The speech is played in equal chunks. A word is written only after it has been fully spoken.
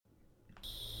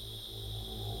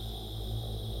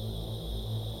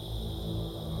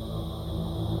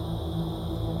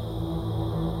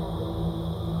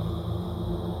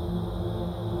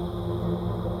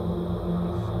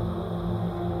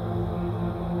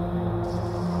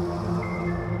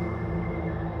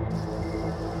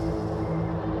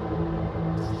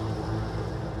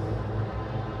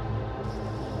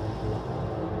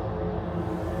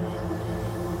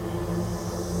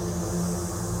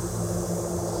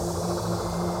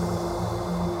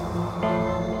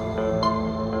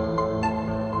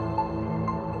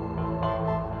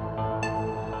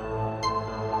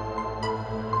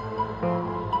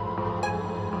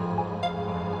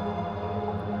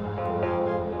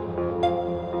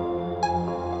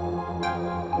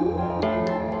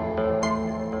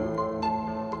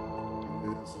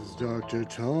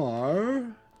Tar.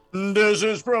 This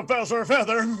is Professor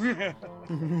Feather.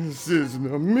 This is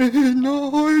the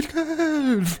Midnight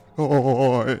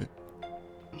Cowboy.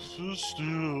 This is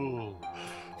still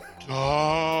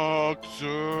Doctor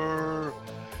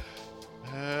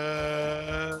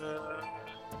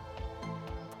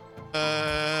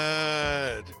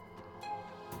Ed.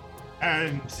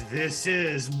 And this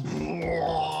is...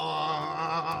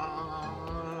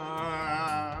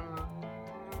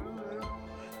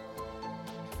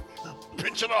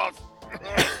 Pinch it off.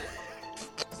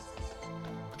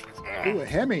 Ooh, a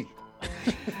Hemi.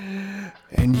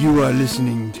 And you are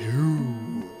listening to...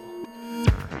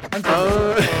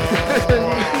 Unsane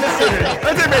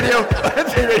Radio.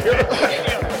 Unsane Radio.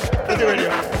 Unsane Radio.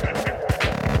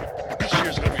 This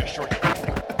year's gonna be a short.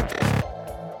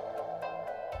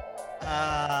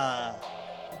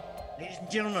 Ladies and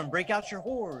gentlemen, break out your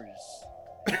whores.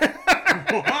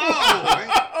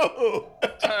 Whoa!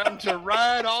 Time to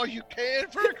ride all you can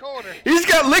for a quarter. He's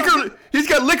got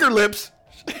liquor lips.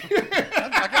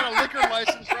 I got a liquor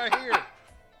license right here.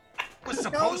 Was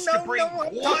supposed to bring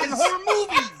I'm talking horror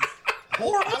movies.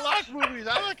 I like movies.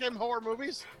 I like them horror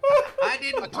movies. I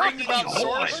didn't bring any about whores.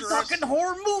 We're sorcerers. talking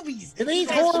horror movies. It ain't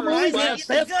That's horror right, movies, in the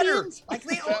that's gutter. thespians. Like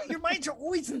your minds are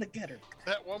always in the gutter.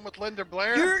 That one with Linda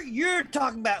Blair. You're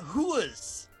talking about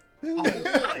whoas. I'm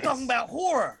talking about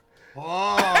horror.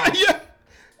 Oh. Yeah.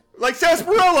 Like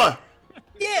sarsaparilla.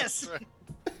 Yes.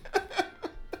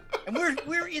 And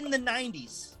we're in the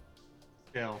 90s.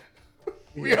 Yeah.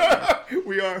 We are.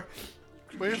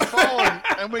 We've fallen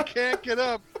and we can't get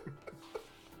up.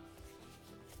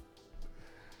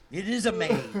 It is a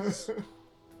maze.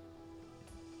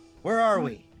 Where are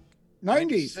we?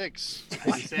 90s. 6.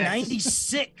 What?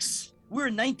 96. We're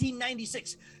in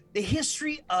 1996. The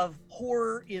history of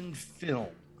horror in film.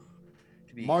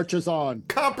 To be Marches on.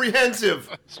 Comprehensive.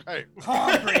 That's right.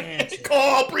 comprehensive.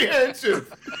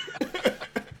 Comprehensive.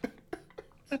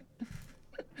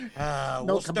 No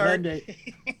We'll start.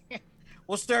 comprende.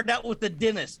 We'll start out with The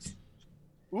Dentist.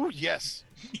 Ooh, yes.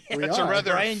 We That's a are.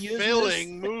 rather Brian using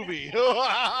filling movie.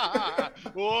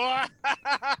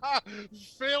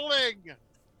 Filling.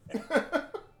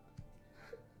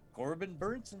 Corbin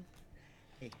Burnson.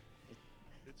 Hey,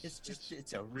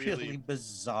 it's a really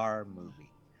bizarre movie.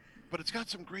 But it's got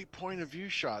some great point of view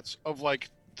shots of like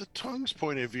the tongue's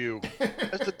point of view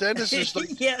as the dentist is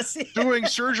like Yes. doing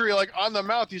surgery like on the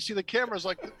mouth. You see the cameras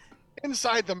like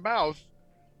inside the mouth.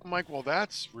 I'm like, well,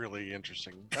 that's really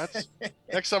interesting. That's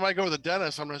next time I go to the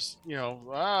dentist, I'm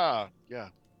gonna, yeah.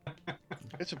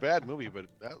 It's a bad movie, but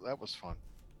that was fun.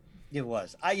 It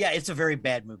was. Yeah, it's a very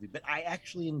bad movie, but I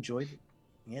actually enjoyed it.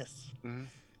 Yes. Mm-hmm.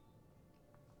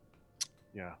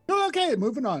 Yeah. Okay,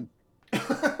 moving on.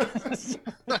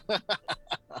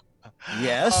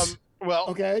 Yes. Well,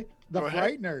 Okay, The Go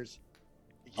ahead. Frighteners.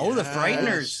 Oh, The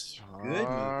Frighteners. Good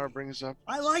movie. Brings up.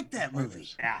 I like that movie.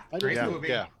 Yeah. I Great did too. movie.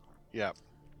 Yeah.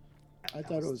 I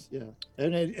thought it was,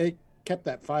 and it kept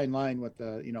that fine line with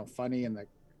the funny and the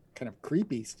kind of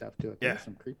creepy stuff to it. Yeah. There's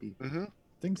some creepy Mm-hmm.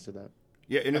 things to that.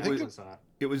 Yeah, and I think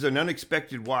it was an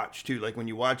unexpected watch too. Like when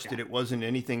you watched it wasn't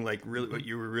anything like really what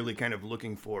you were really kind of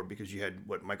looking for, because you had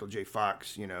Michael J.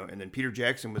 Fox, and then Peter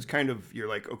Jackson was kind of, you're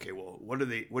like, okay, well, what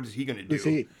is he going to do? Who's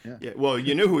he? Yeah, well,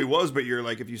 you knew who he was, but you're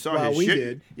like, if you saw Well, his we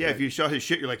shit, did. if you saw his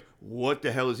shit, you're like, what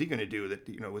the hell is he going to do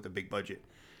that with a big budget?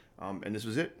 And this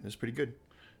was it. It was pretty good.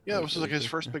 Yeah, it was like his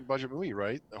first big budget movie,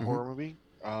 right? A horror movie.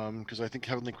 Because I think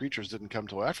Heavenly Creatures didn't come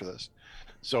till after this.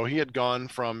 So he had gone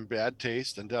from Bad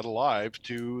Taste and Dead Alive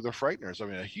to The Frighteners. I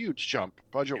mean, a huge jump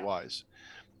budget-wise.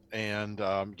 And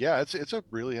it's a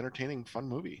really entertaining, fun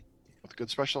movie with good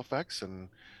special effects and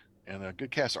a good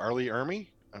cast. Arlie Ermey.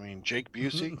 I mean, Jake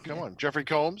Busey. Come on, Jeffrey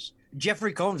Combs.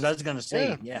 Jeffrey Combs, I was going to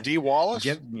say. Yeah. Dee Wallace.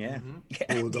 Yeah.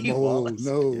 Oh, the Dee mole, Wallace.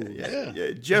 no.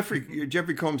 Yeah. Jeffrey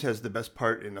Combs has the best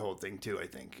part in the whole thing too. I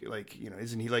think,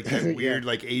 isn't he like that weird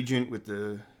like agent with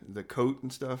the coat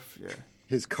and stuff? Yeah.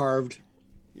 His carved.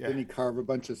 Yeah. Didn't he carve a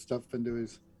bunch of stuff into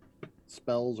his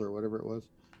spells or whatever it was?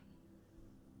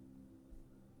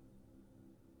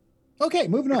 Okay,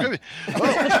 moving on.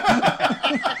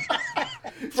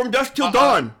 From Dusk Till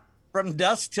Dawn. From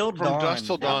Dusk Till Dawn. From Dusk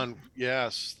Till Dawn.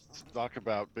 Yes. Talk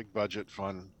about big budget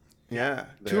fun. Yeah.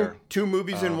 There. Two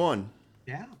movies in one.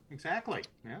 Yeah, exactly.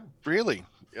 Yeah. Really?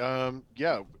 And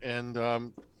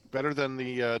better than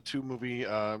the two-movie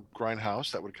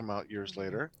Grindhouse that would come out years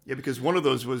later. Yeah, because one of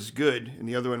those was good and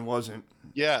the other one wasn't.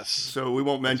 Yes. So we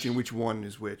won't mention which one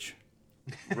is which.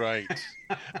 Right.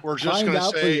 We're just Find going to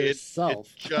out for say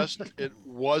yourself. it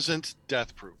wasn't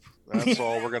death proof. That's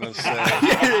all we're gonna say.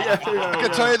 I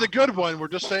can tell you the good one. We're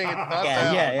just saying it's not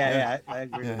bad. Yeah. I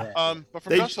agree with that. But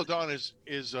from Dusk Till Dawn is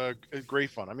great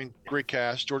fun. I mean, great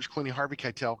cast. George Clooney, Harvey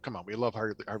Keitel. Come on, we love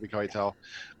Harvey Keitel.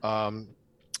 And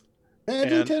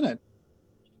and- Lieutenant.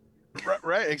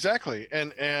 Right, exactly.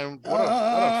 And what a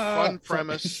fun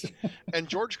premise. And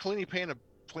George Clooney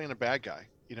playing a bad guy.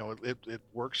 You know, it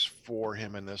works for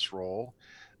him in this role.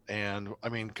 And I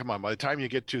mean, come on, by the time you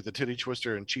get to the Titty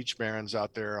Twister and Cheech Marin's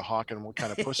out there hawking what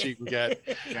kind of pussy you can get,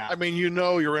 Yeah. I mean, you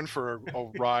know you're in for a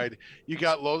ride. You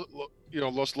got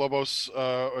Los Lobos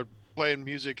playing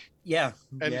music, Yeah.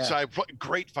 and yeah.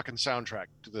 great fucking soundtrack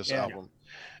to this Yeah. album.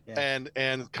 Yeah.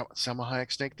 And come on, Selma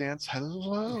Hayek Snake Dance.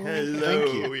 Hello. Hello,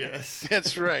 Thank you. yes.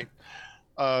 That's right.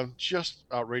 Just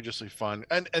outrageously fun.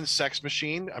 And Sex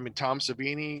Machine. I mean, Tom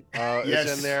Savini Yes.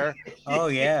 is in there. Oh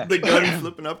yeah. The gun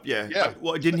flipping up, yeah. Yeah.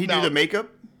 Well, didn't he do Now- the makeup?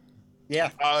 Yeah.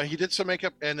 He did some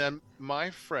makeup, and then my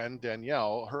friend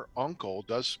Danielle, her uncle,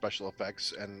 does special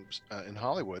effects and in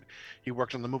Hollywood. He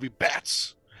worked on the movie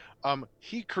Bats.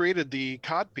 He created the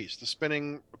codpiece, the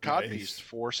spinning codpiece Nice.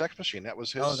 for Sex Machine. That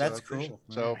was his. Oh, that's creation.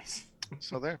 cool.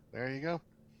 So there you go.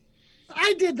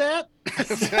 I did that.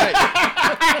 That's right.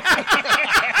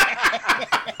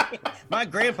 My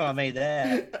grandpa made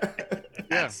that. Yeah.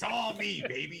 That's all me,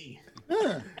 baby.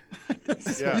 Yeah.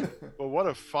 But what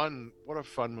a fun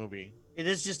movie. It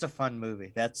is just a fun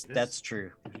movie. That's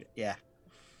true. Yeah.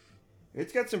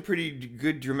 It's got some pretty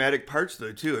good dramatic parts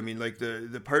though too. I mean, like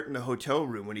the part in the hotel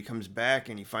room when he comes back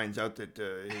and he finds out that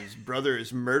his brother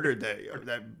has murdered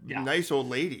that Yeah. nice old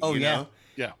lady. Oh, you yeah. know?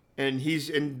 Yeah. And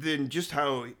then just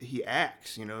how he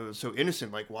acts, you know, so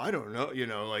innocent. Like, well, I don't know, you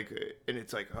know, like, and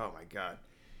it's like, oh my god,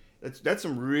 those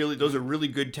are really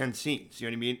good tense scenes. You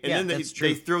know what I mean? And Yeah, then that's true.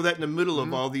 they throw that in the middle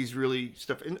of all these really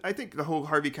stuff. And I think the whole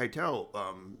Harvey Keitel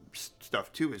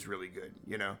stuff too is really good.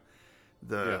 You know.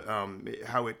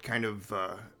 How it kind of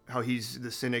how he's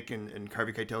the cynic and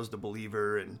Harvey Keitel's the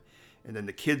believer, and then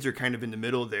the kids are kind of in the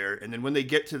middle there, and then when they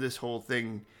get to this whole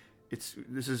thing,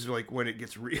 this is like when it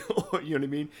gets real. You know what I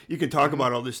mean? You can talk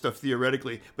about all this stuff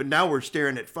theoretically, but now we're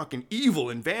staring at fucking evil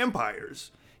and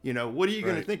vampires. You know, what are you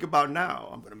going to think about now?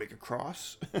 I'm going to make a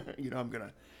cross. I'm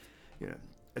going to,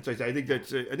 That's why I think I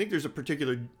think there's a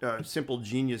particular simple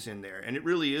genius in there, and it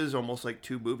really is almost like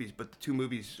two movies. But the two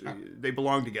movies they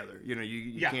belong together. You know,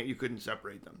 you couldn't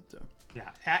separate them. So Yeah,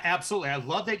 absolutely. I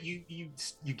love that you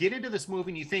get into this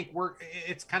movie and you think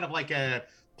it's kind of like a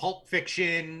Pulp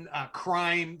Fiction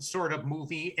crime sort of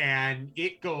movie, and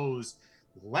it goes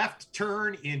left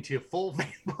turn into full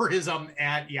vampirism.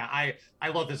 And yeah, I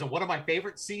love this. And one of my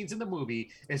favorite scenes in the movie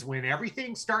is when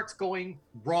everything starts going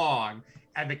wrong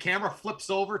and the camera flips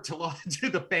over to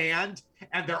the band,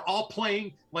 and they're all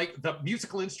playing, like, the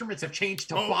musical instruments have changed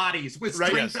to bodies with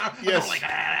strings. Yes. Like,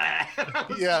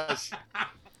 Yes.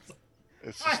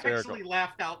 It's I hysterical. actually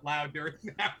laughed out loud during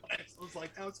that. I was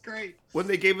like, that was great. when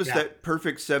they gave us that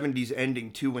perfect 70s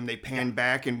ending too, when they pan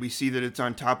back and we see that it's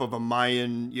on top of a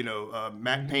Mayan,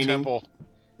 matte painting. Temple.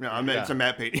 No, I mean, it's a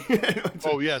matte painting.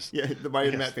 Yes. Yeah, the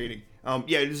Mayan matte painting.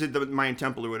 It is the Mayan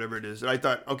temple or whatever it is. And I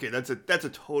thought, okay, that's a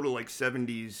total like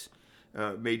 70s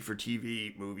made for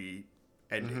TV movie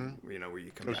ending. Where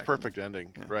you come It was back. perfect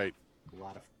ending. Yeah. Right. A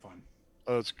lot of fun.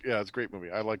 Oh, it's a great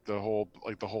movie. I like the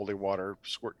holy water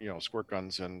squirt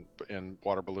guns and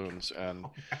water balloons, and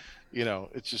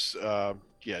it's just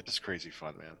just crazy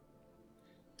fun, man.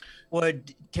 Well,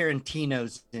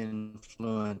 Tarantino's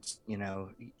influence,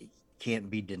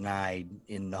 can't be denied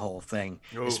in the whole thing,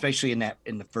 especially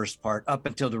in the first part up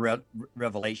until the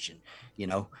revelation.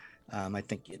 I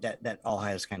think that all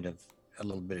has kind of a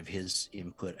little bit of his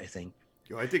input, I think.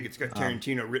 I think it's got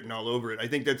Tarantino written all over it. I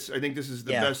think this is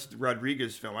the best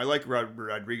Rodriguez film. I like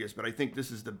Rodriguez, but I think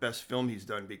this is the best film he's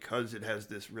done because it has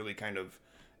this really kind of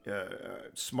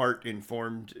smart,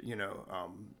 informed,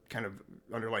 kind of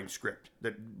underlying script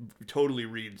that totally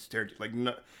reads Tarantino. Like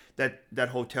that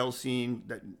hotel scene,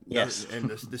 and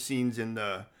the scenes in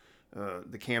the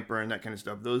camper and that kind of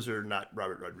stuff. Those are not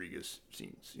Robert Rodriguez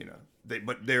scenes,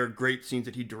 but they're great scenes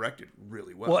that he directed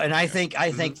really well. Well, and I think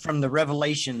from the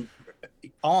revelation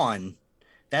on,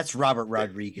 that's Robert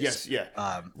Rodriguez. Yes,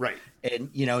 yeah, right.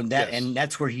 And and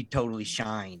that's where he totally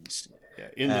shines. Yeah,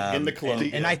 in the club.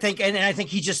 And I think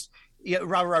he just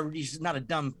Robert Rodriguez is not a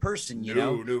dumb person.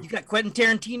 No. You got Quentin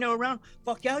Tarantino around.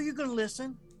 Fuck yeah, you're gonna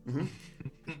listen. Mm-hmm.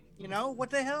 What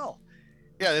the hell?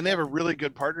 Yeah, and they have a really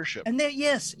good partnership. And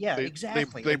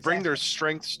exactly. They bring their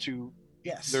strengths to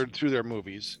through their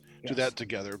movies to that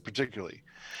together, particularly.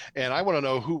 And I want to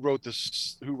know who wrote the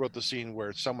scene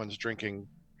where someone's drinking,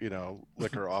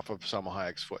 liquor off of Salma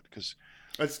Hayek's foot, because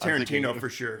That's I'm Tarantino thinking- for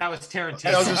sure. That was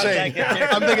Tarantino. I was just saying,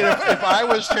 I'm thinking if I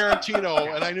was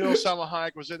Tarantino and I knew Salma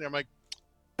Hayek was in there, I'm like,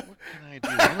 what can I do?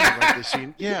 I'm gonna write this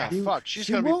scene. Yeah, fuck. She's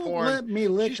she gonna be won't pouring. let me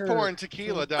lick She's her. pouring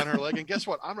tequila down her leg, and guess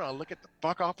what? I'm gonna lick it the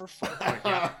fuck off her foot.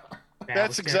 That That's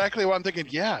was exactly what I'm thinking.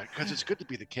 Yeah, because it's good to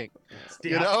be the king.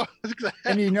 You know.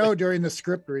 And during the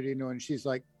script reading, when she's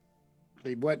like,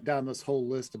 they went down this whole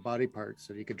list of body parts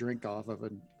that you could drink off of,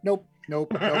 and nope.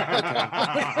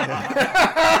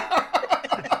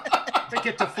 To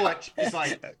get to foot, she's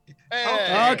like,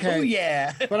 Hey. Okay. Oh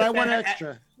yeah. But I want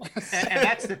extra. and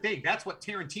that's the thing. That's what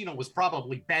Tarantino was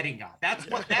probably betting on. That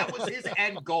was his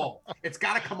end goal. It's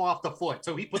got to come off the foot.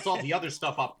 So he puts all the other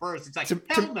stuff up first. It's like,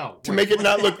 hell no. To make it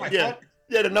not look, My yeah,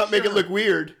 foot? to not make it Sure. look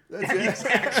weird. That's Yeah, it.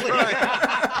 exactly.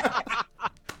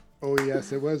 Oh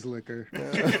yes, it was liquor.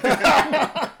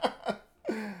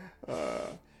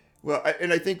 Well,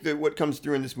 I think that what comes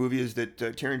through in this movie is that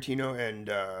Tarantino and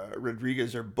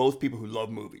Rodriguez are both people who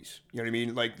love movies. You know what I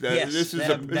mean? Like Yes, this is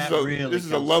that a really this is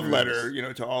a comes love through letter, this. you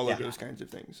know, to all of Yeah. those kinds of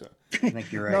things. So I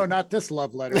think you're right. No, not this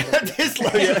love letter. But this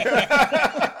love,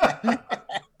 yeah.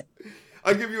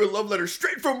 I'll give you a love letter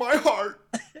straight from my heart.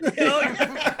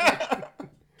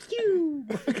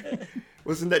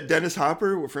 Wasn't that Dennis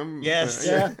Hopper from? Yes.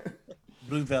 yeah.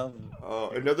 Blue Velvet.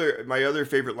 My other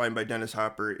favorite line by Dennis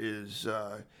Hopper is,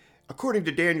 according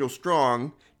to Daniel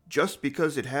Strong, just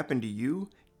because it happened to you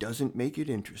doesn't make it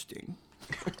interesting.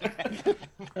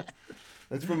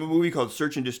 That's from a movie called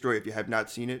Search and Destroy. If you have not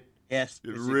seen it, Yes.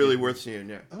 it's really worth seeing.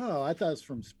 Yeah. Oh, I thought it was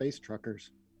from Space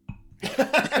Truckers.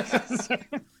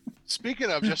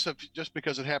 Speaking of just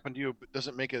because it happened to you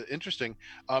doesn't make it interesting.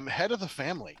 Head of the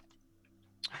family.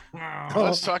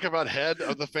 Let's talk about Head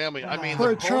of the Family. I mean, For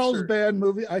the a Charles poster, Band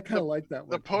movie, I kind of like that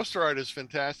the one. poster art is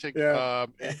fantastic. Yeah.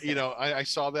 I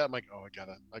saw that. I'm like, oh,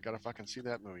 I gotta fucking see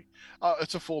that movie.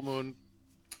 It's a full moon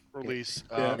release.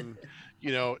 Yeah.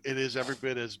 It is every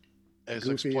bit as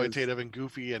Goofy exploitative and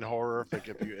goofy and horrific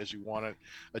as you want it.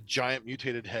 A giant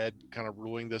mutated head kind of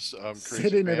ruling this crazy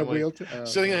Sitting in a family. wheelchair.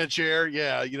 Sitting in a chair.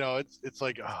 Yeah, it's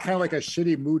like Kind of like a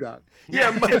shitty Modoc. Yeah,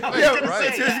 right. I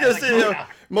was gonna say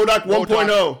Modoc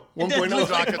 1.0. 1.0.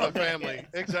 Modoc in the family.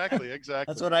 Exactly.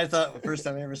 That's what I thought the first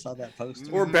time I ever saw that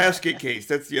poster. Or Basket Case.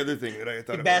 That's the other thing that I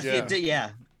thought about. Basket,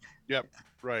 yeah. Yep.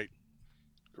 Right.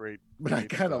 Great. But I great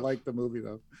kind of stuff. like the movie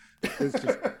though. It's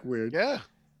just weird. Yeah.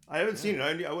 I haven't seen it.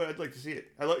 I'd like to see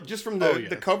it. Just from the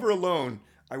yes. cover alone,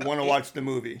 I want to watch the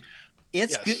movie.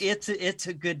 It's Yes. good. It's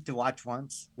a good to watch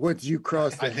once. Once you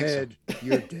cross the I think so. head,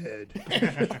 you're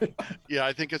dead. Yeah,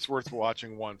 I think it's worth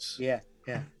watching once. Yeah.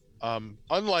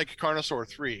 Unlike Carnosaur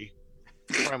 3,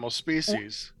 Primal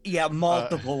Species. Yeah,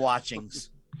 multiple watchings.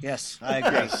 Yes, I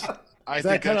agree. Yes. I Is that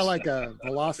think kind of that's- like a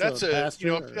that's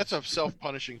Velocipastor? or- that's a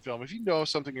self-punishing film. If you know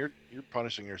something, you're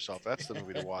punishing yourself. That's the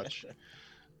movie to watch.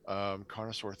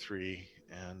 Carnosaur 3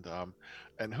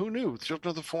 and who knew? Children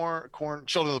of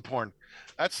the Porn.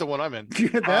 That's the one I'm in.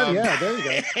 yeah, there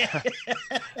you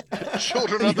go.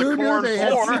 Children of the Who knew Corn they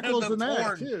had 4. sequels The in that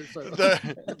porn. too? So.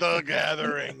 The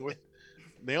Gathering with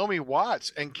Naomi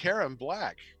Watts and Karen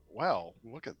Black. Well,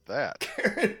 look at that.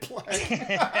 Karen Black.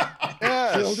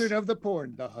 Yes. Children of the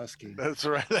Porn, the Husky. That's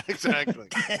right. Exactly.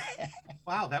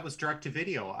 Wow, that was direct to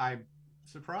video. I'm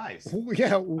surprised. Oh,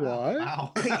 yeah, what?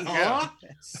 Wow. Yeah.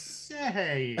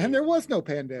 Say. And there was no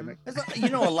pandemic. You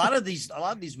know, a lot of these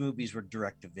movies were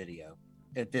direct to video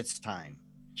at this time.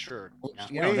 Sure. It's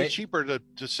You way know, they- cheaper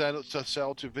to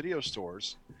sell to video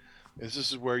stores. This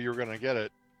is where you're going to get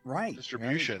it. Right.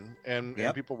 Distribution and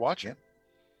Yep. people watch it. Yep.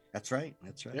 That's right.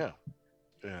 Yeah.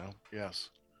 Yeah. Yes.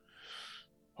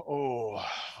 Oh,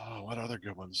 what other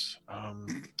good ones?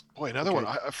 Boy, another one.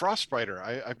 Frostbiter.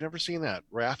 I've never seen that.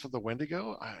 Wrath of the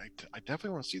Wendigo. I definitely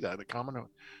want to see that. The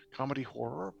comedy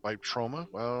horror by Trauma.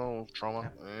 Well,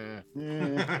 Trauma.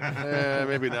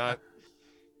 Maybe not.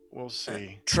 We'll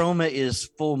see. Trauma is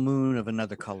full moon of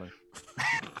another color.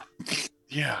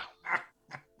 Yeah.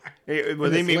 Hey, In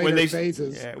when they its mean when later they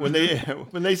phases. yeah,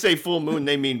 when they say full moon,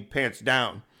 they mean pants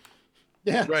down.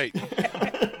 Yeah. Right.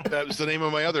 That was the name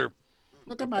of my other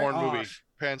Look at my porn movie. arse.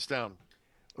 Pants Down.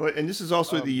 Well, and this is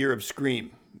also the year of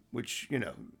Scream, which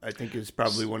I think is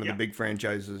probably one of the Yeah. big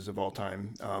franchises of all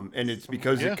time. And it's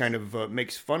because Yeah. it kind of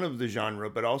makes fun of the genre,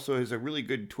 but also has a really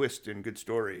good twist and good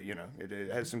story.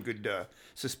 It has some good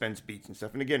suspense beats and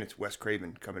stuff. And again, it's Wes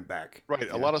Craven coming back. Right.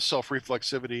 A lot of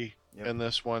self-reflexivity Yep. in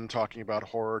this one, talking about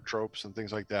horror tropes and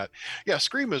things like that. Yeah,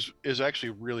 Scream is actually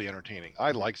really entertaining.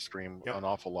 I like Scream Yep. an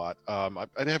awful lot. I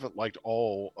haven't liked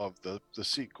all of the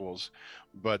sequels,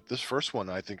 but this first one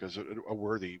I think is a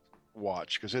worthy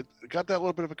watch because it got that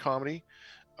little bit of a comedy,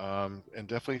 And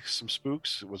definitely some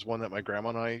spooks. It was one that my grandma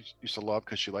and I used to love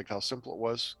because she liked how simple it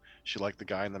was. She liked the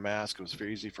guy in the mask. It was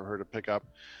very easy for her to pick up.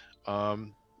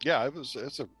 Yeah,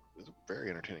 it's a very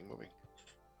entertaining movie.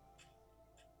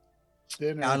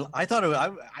 I thought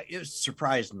it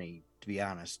surprised me, to be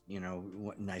honest. You know,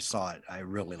 when I saw it, I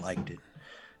really liked it.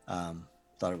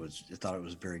 Thought it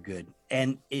was very good,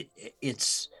 and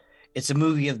it's a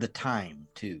movie of the time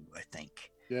too, I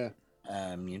think. Yeah.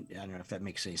 I don't know if that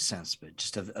makes any sense, but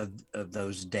just of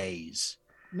those days.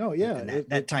 No, yeah. And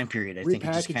that time period, I think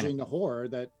it just kind of the horror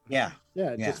that. Yeah.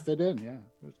 Just fit in. Yeah,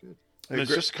 it was good. And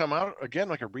it's just come out again,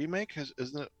 like a remake,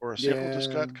 isn't it? Or a sequel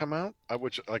just got come out,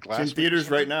 which like last. It's in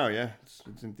theaters right now. Yeah,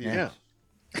 it's in theaters.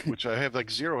 Yeah. Which I have like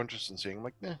zero interest in seeing. I'm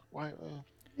like, why?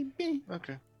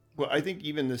 Okay. Well, I think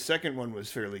even the second one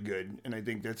was fairly good, and I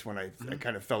think that's when I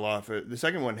kind of fell off. The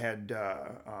second one had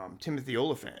Timothy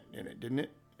Olyphant in it, didn't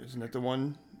it? Isn't that the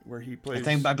one where he plays?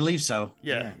 I believe so.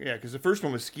 Yeah, because the first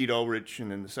one was Skeet Ulrich, and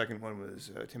then the second one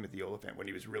was Timothy Olyphant when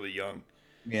he was really young.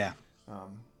 Yeah.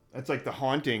 That's like The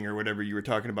Haunting or whatever you were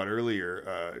talking about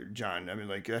earlier, John. I mean,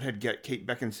 like that had Kate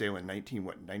Beckinsale in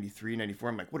 93, 94.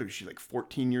 I'm like, what was she, like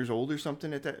 14 years old or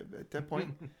something at that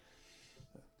point?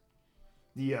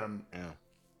 Yeah,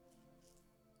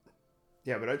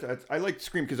 but I liked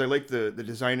Scream because I liked the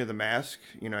design of the mask.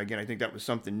 You know, again, I think that was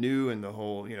something new, and the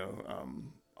whole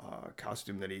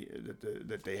costume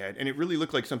that they had, and it really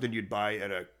looked like something you'd buy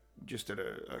at a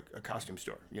costume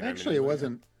store. You know, actually, it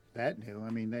wasn't that new. I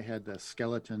mean, they had the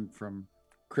skeleton from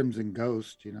Crimson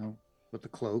Ghost, you know, with the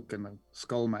cloak and the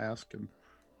skull mask, and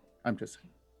I'm just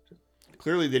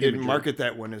clearly they didn't market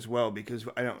that one as well because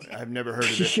I've never heard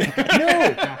of it.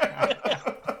 No,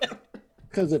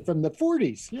 because it's from the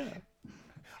 40s. Yeah.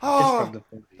 Oh,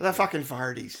 the fucking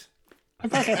farties. The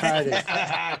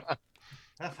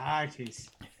farties.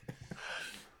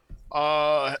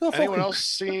 Anyone else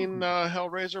seen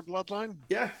Hellraiser Bloodline?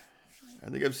 Yeah, I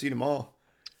think I've seen them all.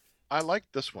 I like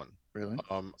this one. Really?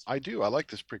 I do. I like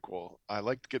this prequel. I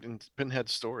liked getting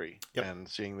Pinhead's story and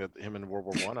seeing that him in World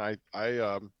War One. I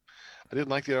didn't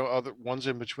like the other ones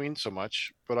in between so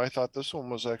much, but I thought this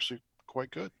one was actually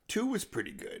quite good. 2 was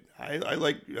pretty good. I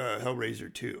like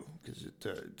Hellraiser 2 because it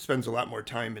spends a lot more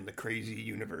time in the crazy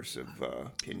universe of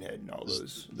Pinhead and all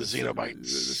those the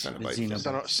Xenobites, the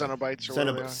Cenobites,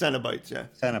 Cenobites, yeah,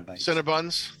 Cenobites,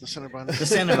 Cinnabons, the Cinnabons, the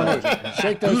Cinnabons.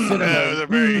 Shake those Cinnabons. It was a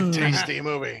very tasty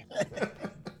movie.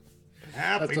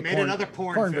 We made another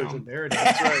porn film. Version. There it is.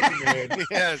 That's right.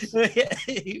 Yes.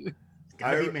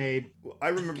 Gotta be made. I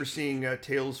remember seeing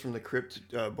Tales from the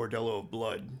Crypt, Bordello of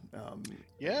Blood.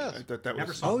 Yeah, I thought that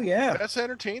was. Oh yeah, that's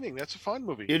entertaining. That's a fun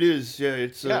movie. It is. Yeah,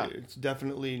 it's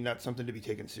definitely not something to be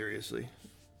taken seriously.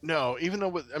 No, even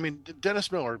though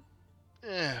Dennis Miller.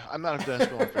 I'm not a Dennis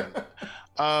Miller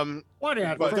fan.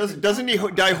 But doesn't he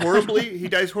die horribly? He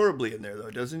dies horribly in there,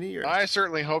 though, doesn't he? Or... I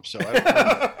certainly hope so. I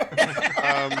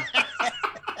don't know.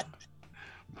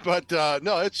 But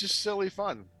no, it's just silly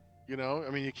fun. You know, I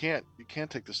mean, you can't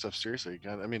take this stuff seriously.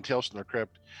 Tales from the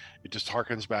Crypt, it just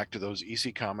harkens back to those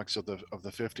EC comics of the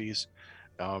 50s. It's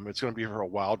going to be a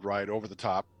wild ride, over the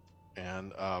top,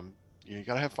 and you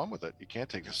got to have fun with it. You can't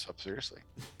take this stuff seriously.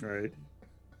 Right.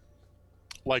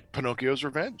 Like Pinocchio's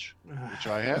Revenge, which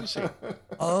I have seen.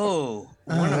 Oh,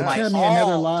 one of my tell me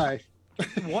another lie.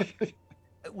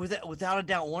 Without a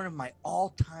doubt, one of my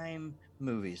all-time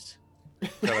movies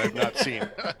that I've not seen.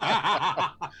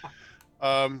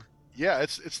 Yeah,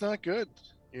 it's not good,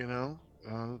 you know.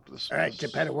 All right,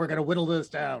 Geppetto, we're gonna whittle this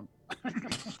down.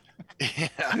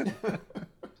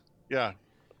 Yeah.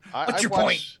 What's your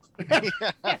point?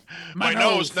 My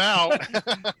nose now.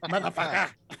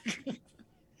 Motherfucker.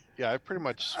 Yeah, I pretty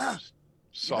much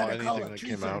saw anything that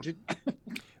came out.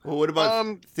 Well, what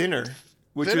about Thinner?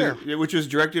 Which was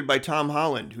directed by Tom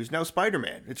Holland, who's now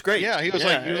Spider-Man. It's great. Yeah, he was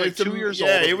like 2 years old.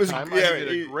 Yeah, it was. He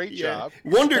did a great job.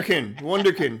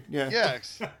 Wonderkin. Yeah.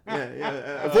 Yes.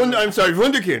 I'm sorry,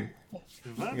 Wunderkin.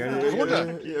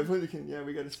 Wunderkin. Yeah,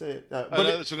 we got to say it. But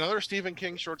it's another Stephen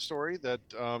King short story that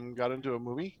got into a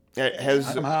movie. It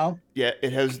has somehow. Yeah,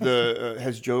 it has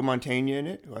has Joe Mantegna in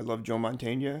it. I love Joe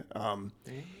Mantegna.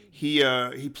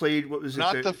 He played, what was it?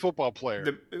 Not the football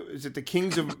player. Is it the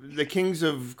Kings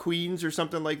of Queens or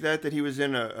something like that? That he was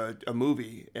in a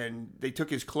movie, and they took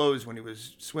his clothes when he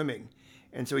was swimming,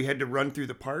 and so he had to run through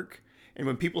the park. And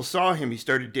when people saw him, he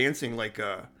started dancing like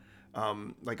a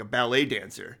ballet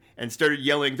dancer, and started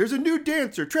yelling, "There's a new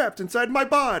dancer trapped inside my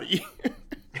body."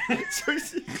 So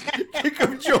think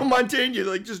of Joe Mantegna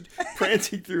like just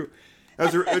prancing through.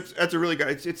 That's a really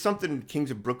good. It's something Kings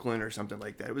of Brooklyn or something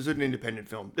like that. It was an independent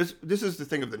film. This is the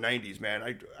thing of the '90s, man.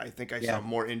 I think I saw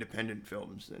more independent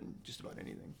films than just about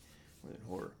anything. more than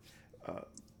horror.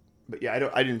 But yeah,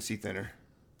 I didn't see Thinner.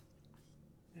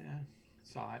 Yeah,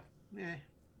 saw it.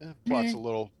 Plot's a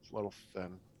little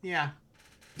thin. Yeah.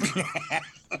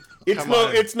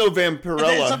 It's no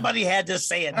Vampirella. Somebody had to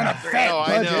say it. No,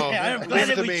 I know. I'm Leave glad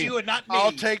it it to was me. you and not me.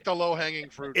 I'll take the low-hanging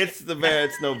fruit. It's no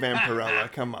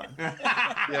Vampirella. Come on.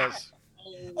 Yes.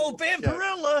 Oh,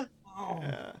 Vampirella. Oh.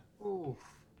 Yeah. Ooh.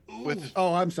 With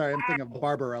Oh, I'm sorry. I'm thinking of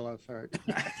Barbarella. Sorry.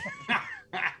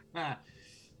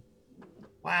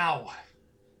 Wow.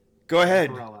 Go ahead.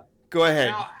 Umbrella. Go ahead.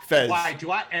 Now, Fez.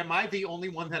 why am I the only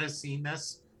one that has seen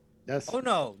this? Yes. Oh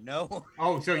no.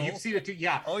 Oh, so No. you've seen it too?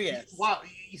 Yeah. Oh yes. Wow.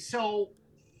 So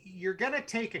you're gonna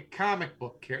take a comic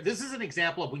book character. This is an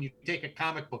example of when you take a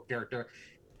comic book character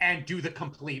and do the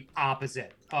complete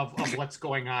opposite of what's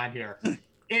going on here.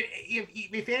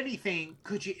 If anything,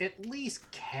 could you at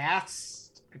least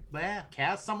cast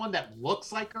someone that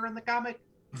looks like her in the comic?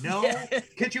 No.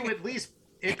 Could you at least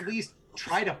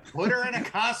try to put her in a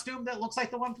costume that looks like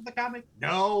the one from the comic?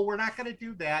 No, we're not going to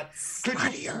do that.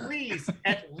 Could you please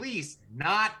at least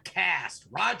not cast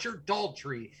Roger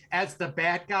Daltrey as the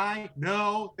bad guy?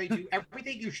 No, they do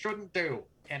everything you shouldn't do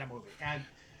in a movie, and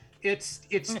it's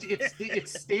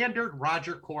standard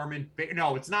Roger Corman.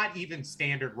 No, it's not even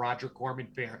standard Roger Corman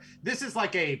fare. This is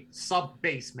like a sub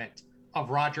basement of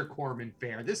Roger Corman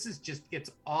fare. This is just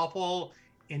it's awful.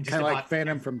 Kind of like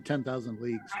Phantom from 10,000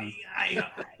 Leagues. Huh?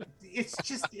 It's the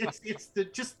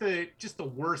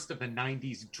worst of the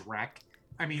 90s dreck.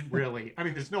 I mean, really. I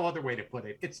mean, there's no other way to put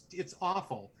it. It's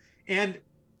awful. And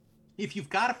if you've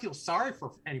got to feel sorry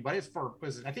for anybody, is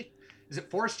it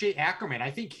Forrest J. Ackerman?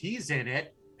 I think he's in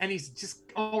it, and he's just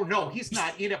no, he's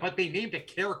not in it, but they named a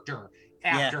character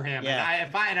after him. Yeah.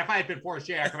 And if I had been Forrest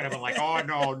J. Ackerman, I'd been like, oh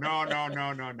no.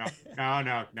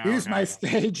 Use my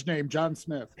stage name, John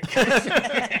Smith.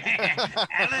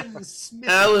 Alan Smith.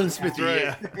 Alan Smith,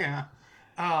 right. Yeah.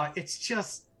 It's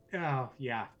just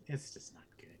it's just not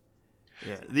good.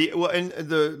 Yeah.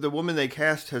 The woman they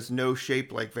cast has no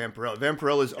shape like Vampirella.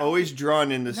 Vampirella is always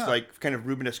drawn in this like kind of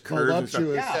Rubenesque curves and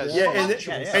stuff.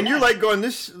 Voluptuous. And you're like going,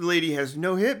 this lady has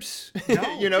no hips.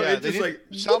 No. You know, Yeah, it's just like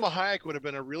Salma Hayek would have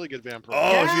been a really good vampire.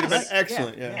 oh, she'd have been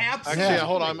excellent. Yeah. Absolutely. Actually,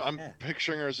 hold on. I'm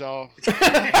picturing her as all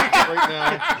right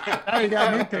now. Oh, you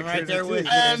got me pictured Right there it, with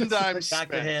too. you. And I'm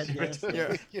Dr. Head, spent.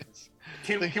 yes. Yeah. Yes.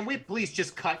 Can we please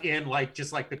just cut in like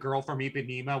the girl from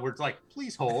Ipanema? We're like,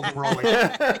 please hold. And we're all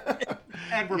like,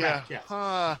 and we're Yeah. back. Yes.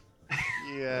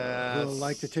 Yeah. We'll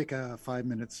like to take a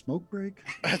 5-minute smoke break.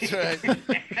 That's right.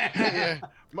 Yeah.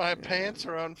 My pants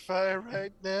are on fire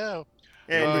right now.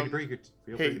 And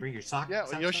Feel free to bring your sock.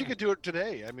 Yeah, she could do it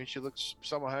today. I mean,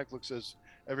 Salma Hayek looks as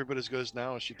every bit as good as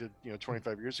now as she did,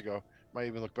 25 years ago. Might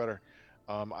even look better.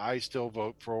 I still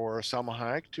vote for Salma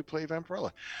Hayek to play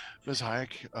Vampirella. Ms.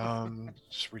 Hayek,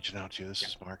 just reaching out to you. This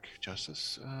is Mark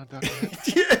Justice, Dr.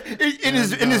 Head.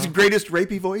 in his greatest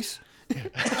rapey voice.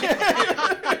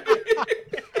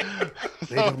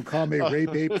 They don't call me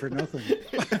Rape Ape for nothing.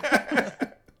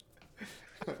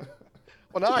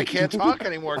 Well, now I can't talk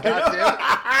anymore. Goddamn.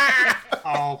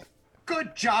 Oh,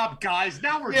 good job, guys.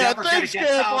 Now we're Yeah, never going to thanks, get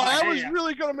Campbell. Salma I was Hayek.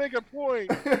 really going to make a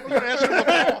point. I was going to ask her to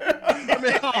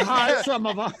the fall. Hi, some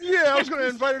of us. Yeah, I was going to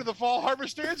invite her to the fall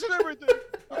harvest dance and everything.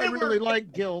 I really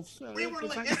like gilfs. We were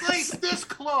like, it's like this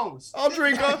close. I'll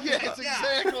drink off. Yes,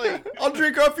 exactly. I'll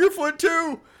drink off your foot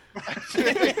too.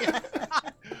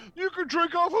 You can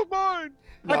drink off of mine.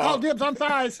 I call dibs on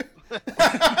thighs.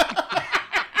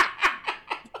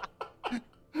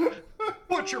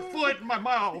 Put your foot in my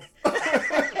mouth. I'll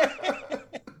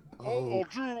Oh,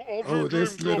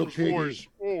 this James little Gunn's piggy. voice.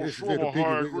 Oh, This Salma little piggy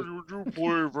Hayek, wiggle. would you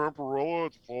play Vampirella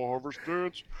at the fall harvest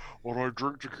dance when I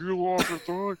drink tequila off your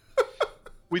thigh?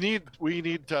 We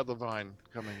need Ted Levine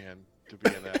coming in to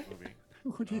be in that movie.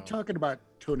 What are you talking about?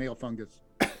 Toenail fungus.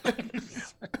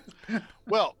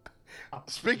 Well,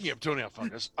 speaking of toenail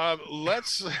fungus,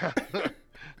 let's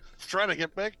try to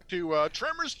get back to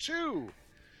Tremors 2.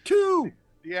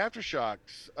 The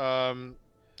Aftershocks,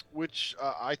 which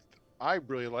I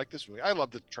really like this movie. I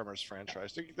love the Tremors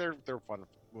franchise. They're fun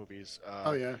movies.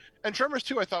 Oh yeah. And Tremors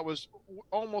 2 I thought was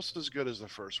almost as good as the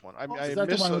first one. I Is that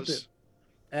the miss one with those.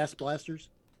 the ass blasters,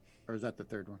 or is that the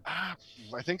third one? I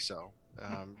think so.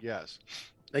 Yes.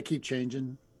 They keep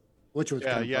changing. Which was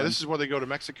Yeah, kind of yeah. fun. This is where they go to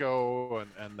Mexico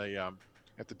and they have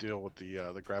to deal with the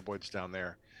graboids down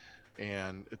there,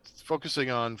 and it's focusing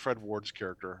on Fred Ward's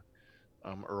character,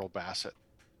 Earl Bassett,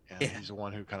 and he's the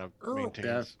one who kind of Earl,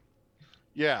 maintains.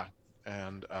 Yeah,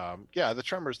 and the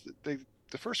Tremors.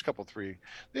 The first couple three,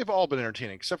 they've all been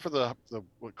entertaining except for the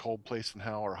Cold Place in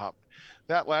Hell or Hot.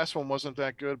 That last one wasn't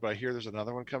that good, but I hear there's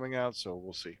another one coming out, so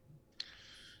we'll see.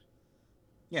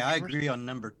 Yeah, I agree on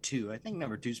number 2. I think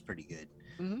number 2 is pretty good.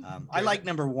 Mhm. I like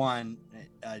number 1.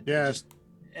 Yeah, just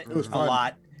it was a fun.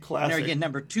 lot. And Classic. again,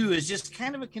 number 2 is just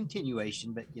kind of a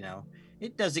continuation, but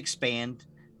it does expand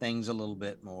things a little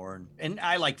bit more. And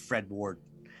I like Fred Ward.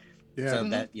 Yeah. So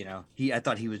that I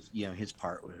thought he was his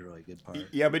part was a really good part.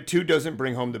 Yeah, but 2 doesn't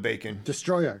bring home the bacon.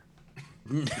 Destroyer.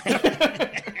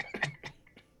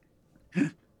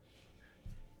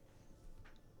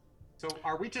 So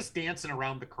are we just dancing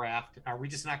around the craft? Are we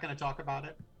just not going to talk about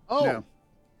it? Oh, No.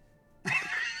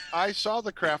 I saw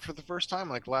The Craft for the first time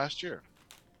like last year,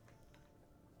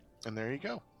 and there you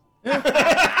go.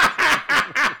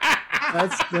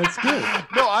 That's good.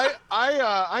 No,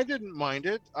 I didn't mind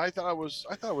it. I thought it was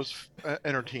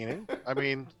entertaining. I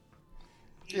mean,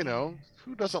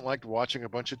 who doesn't like watching a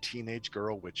bunch of teenage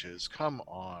girl witches? Come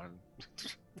on.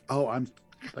 Oh, I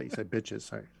thought you said bitches.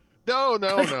 Sorry. No.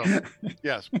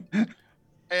 Yes.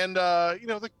 And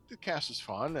the cast is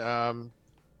fun.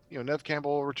 Nev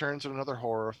Campbell returns in another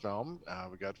horror film.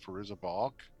 We got Fairuza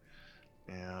Balk,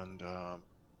 and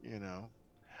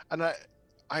and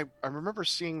I remember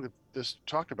seeing this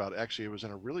talked about. Actually, it was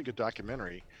in a really good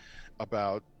documentary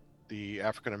about the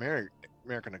African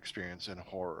American experience in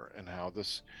horror, and how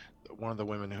one of the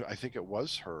women who, I think it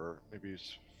was her, maybe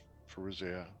it's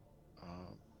Fairuza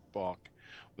Balk,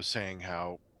 was saying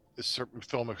how this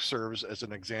film serves as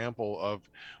an example of,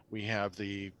 we have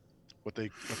what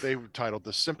they titled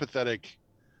the sympathetic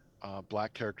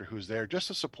black character who's there just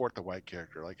to support the white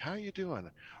character. Like, how you doing?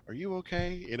 Are you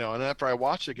okay? And after I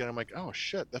watched it again, I'm like, oh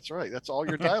shit, that's right. That's all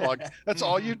your dialogue. That's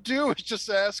all you do is just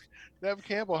ask Nev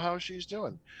Campbell how she's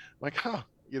doing. I'm like, huh,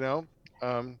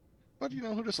 but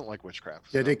who doesn't like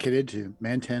witchcraft? Dedicated to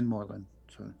Mantan Moreland.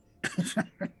 So.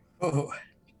 Oh,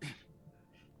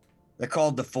 they're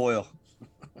called the foil.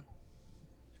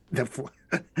 The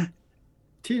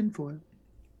tin foil.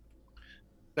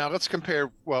 Now let's compare.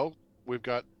 Well, we've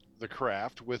got The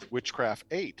Craft with Witchcraft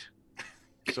 8.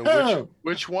 So Oh.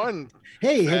 which one?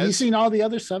 Hey, have you Fez? seen all the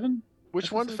other 7?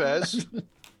 Which one, Fez? Do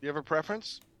you have a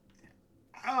preference?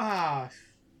 Wow,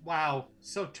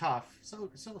 so tough, so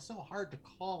hard to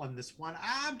call on this one.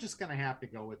 I'm just gonna have to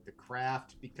go with The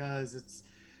Craft, because it's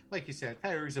like you said,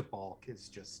 Fairuza Balk is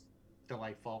just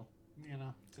delightful.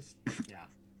 Yeah.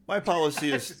 My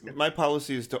policy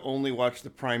is to only watch the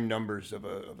prime numbers of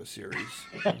a series.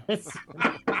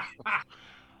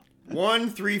 1,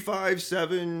 3, 5,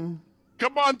 7.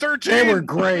 Come on, 13. They were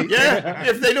great. Yeah,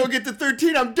 if they don't get to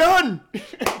 13, I'm done.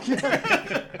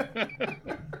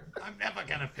 I'm never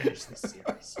gonna finish this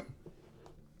series.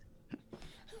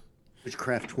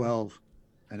 Witchcraft 12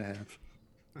 and a half.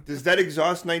 Does that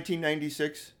exhaust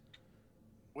 1996?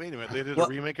 Wait a minute, they did a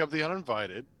remake of The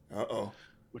Uninvited, Uh-oh.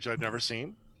 which I've never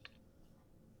seen.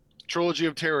 Trilogy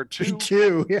of Terror 2. Me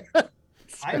too. Yeah.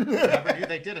 I never knew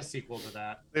they did a sequel to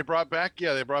that. They brought back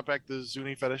the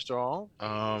Zuni fetish doll.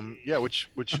 Which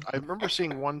I remember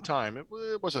seeing one time. It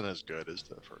wasn't as good as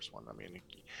the first one. I mean,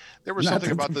 there was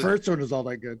something about the first one was all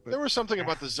that good. But... There was something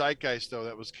about the zeitgeist though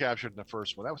that was captured in the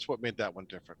first one. That was what made that one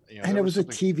different. And it was a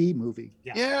TV movie.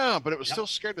 Yeah, but it was still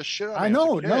scared the shit out of me. I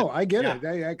know. as a kid. No, I get it.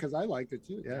 Yeah, because I liked it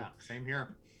too. Yeah. Same here.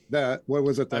 What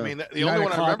was it? The only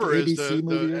one I remember is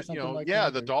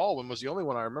the doll one was the only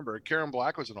one I remember. Karen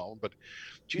Black was in all of them, but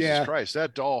Jesus Christ,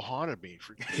 that doll haunted me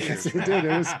for years. Yes, it did. It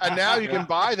was... And now you can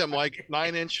buy them like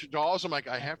 9-inch dolls. I'm like,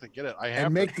 I have to get it.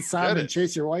 And make the sound and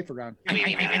chase your wife around. So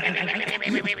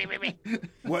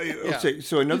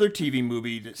another TV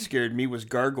movie that scared me was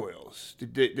Gargoyles.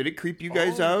 Did it creep you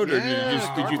guys out, or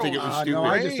did you think it was stupid? No,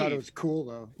 I just thought it was cool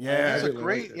though. Yeah, it's a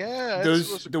great. Yeah,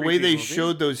 the way they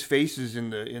showed those faces in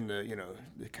the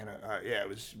the kind of it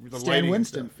was the Stan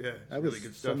Winston. Yeah, that really was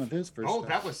good stuff. some of his first. Oh, stuff.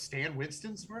 that was Stan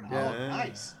Winston's work. Yeah. Oh,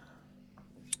 nice.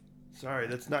 Sorry,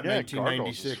 that's not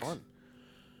 1996.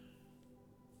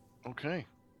 Okay.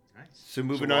 Nice. So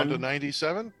moving on to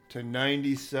 97. To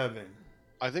 97.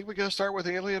 I think we gotta start with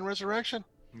Alien Resurrection.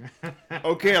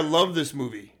 Okay, I love this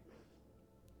movie.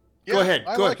 Yeah, Go ahead.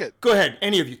 I like it. Go ahead.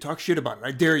 Any of you talk shit about it.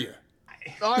 I dare you.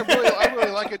 No, I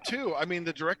really like it too. I mean,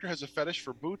 the director has a fetish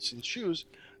for boots and shoes.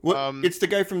 It's the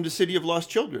guy from The City of Lost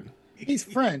Children. He's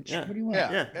French. Yeah. What do you want?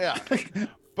 Yeah.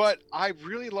 But I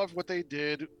really loved what they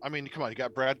did. I mean, come on, you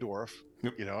got Brad Dourif,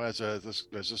 as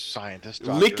a scientist.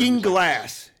 Doctor, licking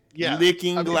glass. Yeah,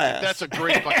 licking glass. That's a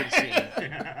great fucking scene.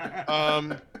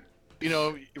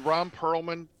 Ron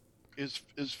Perlman is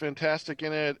fantastic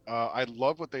in it. I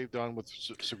love what they've done with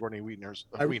Sigourney Weaver's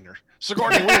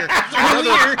Sigourney Weaver.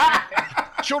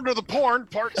 Children of the Porn,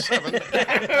 Part 7.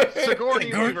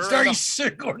 Sigourney Weaver. Sorry,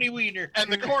 Sigourney Weaver.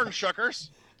 And the Corn Shuckers.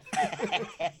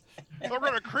 They're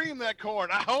going to cream that corn.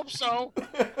 I hope so.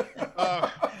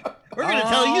 We're going to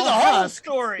tell you the whole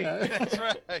story. Yeah. That's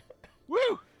right.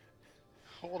 Woo!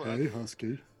 Hold on. Hey,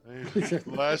 Husky.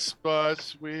 Less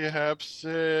but we have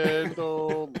sinned,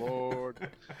 oh Lord.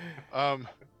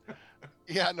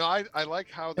 Yeah, no, I like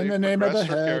how they In the name of the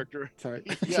progressed her head. character. Sorry.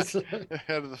 Yeah,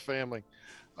 head of the family.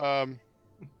 And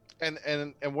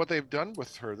what they've done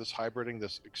with her, this hybriding,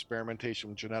 this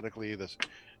experimentation genetically, this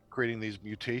creating these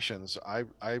mutations, I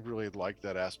really like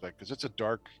that aspect because it's a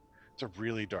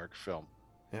really dark film.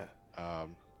 Yeah.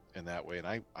 In that way, and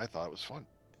I thought it was fun.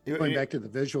 Going back to the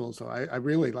visuals, though, I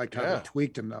really liked how Yeah. they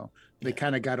tweaked them, though. They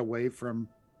kind of got away from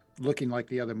looking like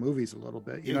the other movies a little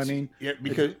bit. You know what I mean? Yeah,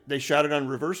 because they shot it on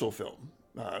reversal film,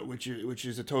 which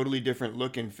is a totally different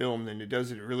look in film than it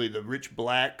does it really the rich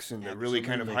blacks and the really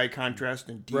kind of high contrast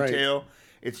and detail. Right.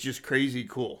 It's just crazy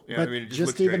cool. Yeah, but I mean, it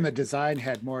just even the design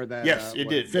had more of that. Yes, it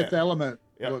did. Fifth Element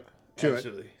look to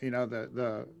absolutely. It. You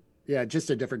know,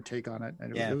 just a different take on it.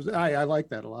 And yeah. I like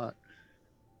that a lot.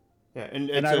 Yeah,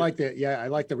 and I like that. Yeah, I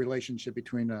like the relationship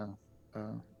between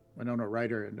Winona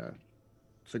Ryder and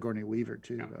Sigourney Weaver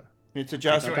too. Yeah. It's a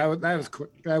Joss.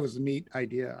 That was a neat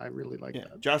idea. I really like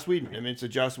that. Joss Whedon. I mean, it's a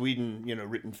Joss Whedon,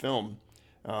 written film,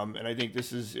 and I think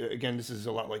this is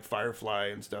a lot like Firefly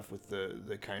and stuff with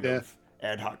the kind of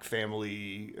ad hoc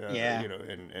family,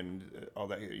 and all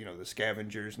that. The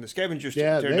scavengers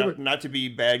turned out not to be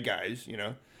bad guys.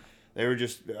 They were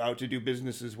just out to do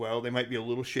business as well. They might be a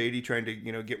little shady, trying to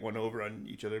get one over on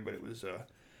each other, but it was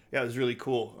it was really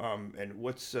cool. And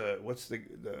what's the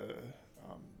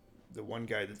one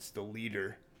guy that's the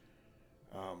leader?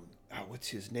 What's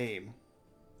his name?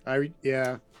 I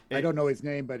don't know his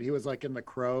name, but he was like in The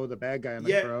Crow, the bad guy in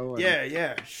The Crow.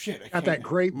 Shit, got that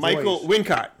great Michael voice.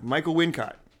 Michael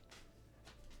Wincott.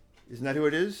 Isn't that who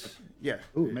it is? Yeah.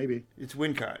 Ooh, maybe it's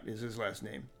Wincott is his last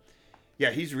name. Yeah,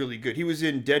 he's really good. He was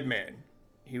in Dead Man.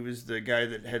 He was the guy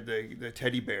that had the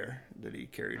teddy bear that he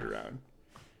carried around.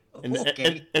 And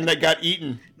that got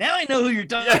eaten. Now I know who you're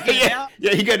talking about.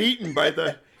 Yeah, he got eaten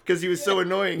because he was so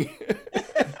annoying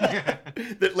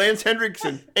that Lance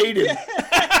Henriksen ate him.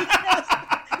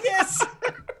 Yes.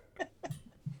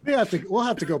 We'll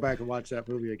have to go back and watch that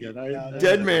movie again.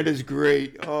 Dead Man is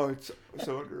great. Oh, it's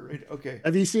so underrated. Okay.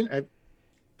 Have you seen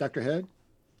Dr. Head?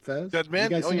 Fez? Dead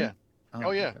Man? Oh yeah.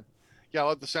 Oh yeah. Okay. Yeah, I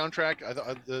love the soundtrack.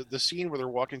 The scene where they're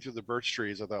walking through the birch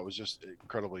trees, I thought was just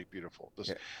incredibly beautiful.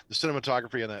 The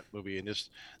cinematography in that movie and just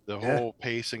the whole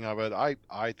pacing of it, I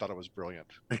thought it was brilliant.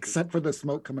 Except for the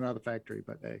smoke coming out of the factory,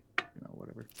 but hey,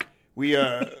 whatever. We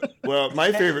well,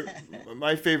 my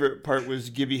favorite part was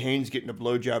Gibby Haynes getting a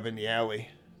blowjob in the alley.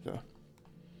 So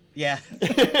yeah.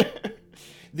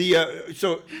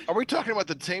 So are we talking about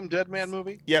the same Dead Man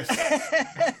movie? Yes.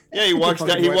 Yeah, he walks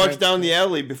down the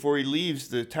alley before he leaves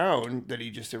the town that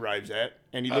he just arrives at,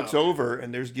 and he looks over,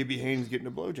 and there's Gibby Haynes getting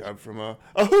a blowjob from a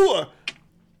hooah.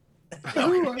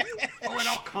 Oh, it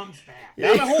all comes back.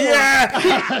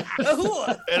 Yeah.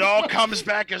 It all comes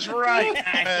back as right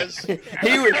as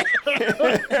he was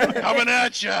coming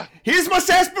at you. Here's my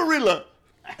sarsaparilla.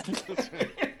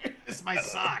 It's my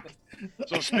sock.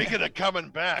 So speaking of coming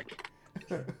back,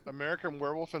 American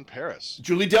Werewolf in Paris.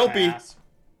 Julie Delpy.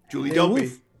 Julie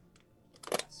Delpy.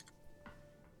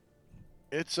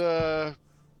 It's I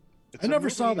never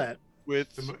saw that with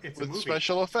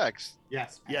special effects.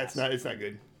 Yes. Yeah, it's not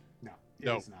good. No,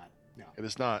 it is not. No, it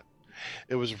is not.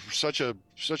 It was such a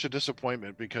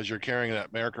disappointment because you're carrying that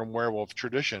American Werewolf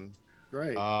tradition.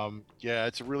 Right. Yeah,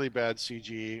 it's a really bad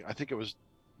CG. I think it was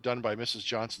done by Mrs.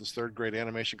 Johnson's third grade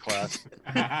animation class.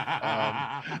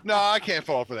 No, I can't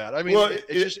fall for that. I mean,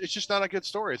 it's just not a good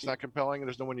story. It's not compelling, and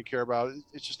there's no one you care about.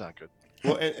 It's just not good.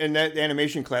 Well, and that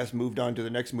animation class moved on to the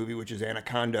next movie, which is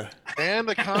Anaconda.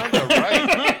 Anaconda,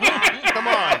 right? Come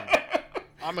on.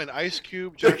 I'm an Ice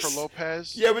Cube, Jennifer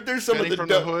Lopez. Yeah, but there's some Benny of from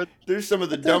the Hood. There's some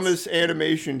of the dumbest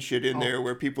animation shit in there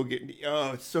where people get.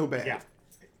 Oh, it's so bad. Yeah.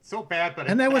 So bad, but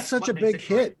that was such a big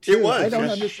hit. Too. It was. I don't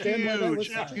understand why that was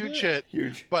huge hit.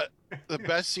 Huge. But the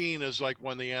best scene is like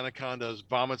when the anaconda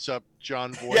vomits up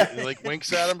John Voight and like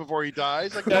winks at him before he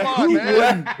dies. Like, come on,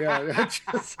 man. Yeah,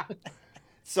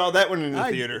 saw that one in the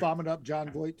I'd theater. Vomit up John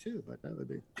Voight too, but that would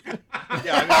be.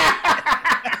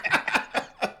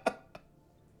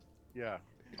 Yeah.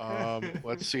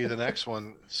 Let's see the next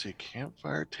one. Let's see,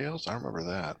 Campfire Tales. I remember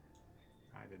that.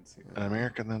 I didn't see that. An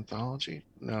American Anthology?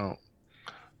 No.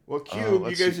 Well, Cube.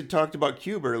 You guys had talked about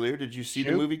Cube earlier. Did you see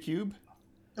the movie Cube?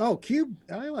 Oh, Cube.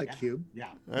 I like Cube. Yeah.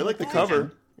 I like the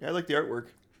cover. Yeah, I like the artwork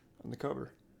on the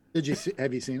cover.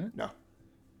 Have you seen it? No.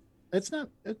 It's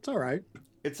all right.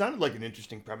 It sounded like an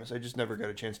interesting premise. I just never got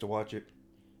a chance to watch it.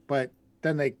 But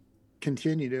then they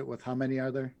continued it with how many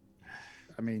are there?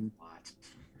 I mean, What?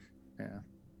 yeah.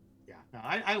 Yeah.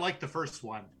 I like the first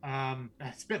one.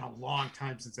 It's been a long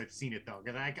time since I've seen it though.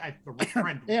 Because my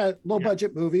friend, Yeah, low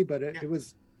budget movie, but it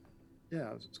was, it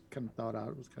was kind of thought out.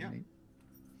 It was kind of neat.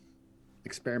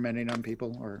 Experimenting on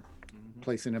people or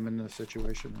placing them in the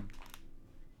situation. And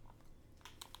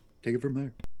take it from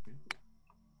there.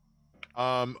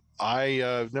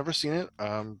 I've never seen it,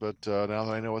 but now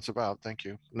that I know what's about, thank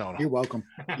you. No. You're welcome.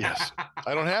 Yes,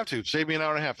 I don't have to. Save me an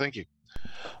hour and a half. Thank you.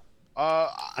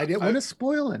 I didn't want to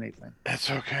spoil anything.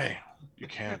 It's okay. You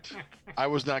can't. I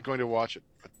was not going to watch it,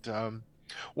 but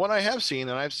one I have seen,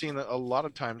 and I've seen a lot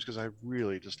of times because I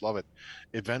really just love it.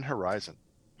 Event Horizon.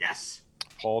 Yes.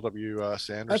 Paul W.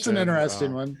 Sanderson. That's an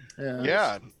interesting one. Yeah.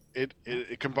 Yeah.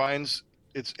 It combines.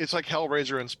 It's like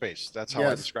Hellraiser in space. That's how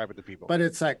I describe it to people. But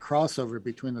it's that crossover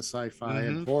between the sci-fi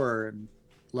and horror and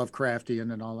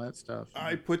Lovecraftian and all that stuff.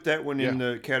 I put that one in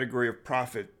the category of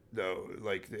Prophet, though.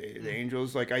 Like the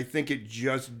Angels. Like I think it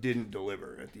just didn't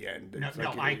deliver at the end.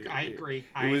 I agree.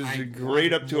 It was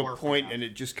great up to a point, and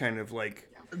it just kind of like.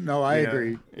 No, I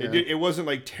agree. It wasn't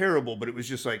like terrible, but it was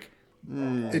just like.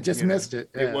 It just missed it.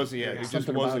 It wasn't. Yeah, it just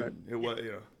wasn't. It was.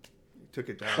 Took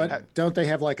it down. But don't they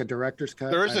have like a director's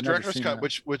cut? There is a director's cut,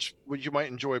 which you might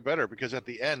enjoy better because at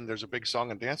the end there's a big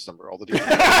song and dance number. All the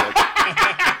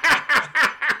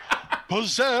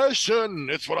possession.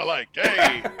 It's what I like.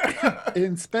 Hey,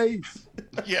 in space.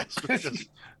 Yes,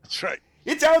 that's right.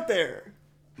 It's out there.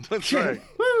 That's right.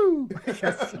 Woo!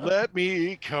 Let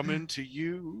me come into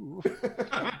you.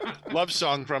 Love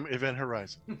song from Event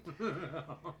Horizon.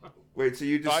 Wait, so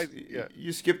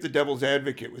you skipped The Devil's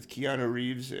Advocate with Keanu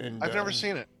Reeves and I've never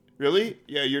seen it. Really?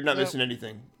 Yeah, you're not missing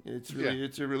anything.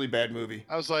 It's a really bad movie.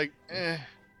 I was like, It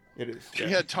is.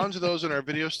 We had tons of those in our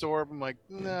video store. I'm like,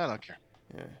 nah, I don't care.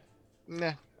 Yeah.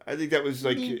 Nah. I think that was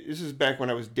like, this is back when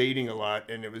I was dating a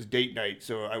lot, and it was date night,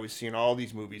 so I was seeing all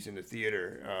these movies in the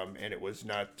theater, and it was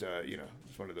not,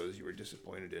 it's one of those you were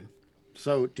disappointed in.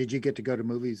 So, did you get to go to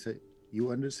movies that you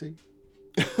wanted to see?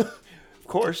 Of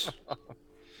course.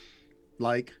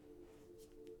 Like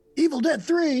Evil Dead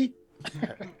 3.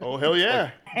 Oh, hell yeah.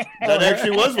 That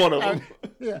actually was one of them.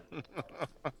 Yeah.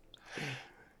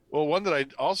 Well, one that I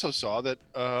also saw that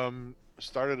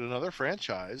started another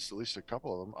franchise, at least a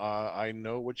couple of them. I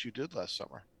Know What You Did Last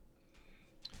Summer,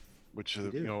 which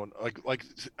like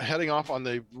heading off on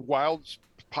the wild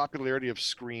popularity of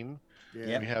Scream.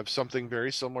 Yeah. We have something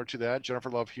very similar to that. Jennifer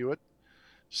Love Hewitt,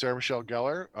 Sarah Michelle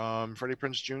Gellar, Freddie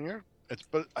Prinze Jr.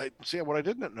 What I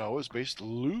didn't know is based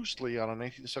loosely on a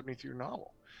 1973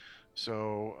 novel.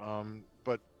 So,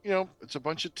 but it's a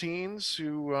bunch of teens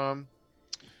who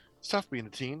it's tough being a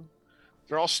teen.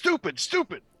 They're all stupid.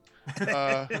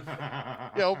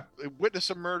 Witness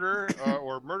a murder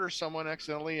or murder someone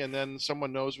accidentally, and then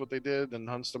someone knows what they did and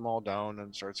hunts them all down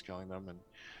and starts killing them. And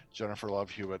Jennifer Love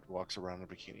Hewitt walks around in a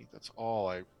bikini. That's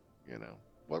all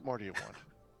what more do you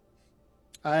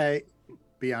want?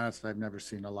 Be honest, I've never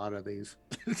seen a lot of these.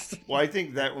 Well, I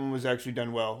think that one was actually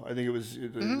done well. I think it was.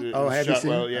 It have you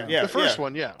seen well. it? Yeah, the first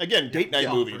one, yeah. Again, date night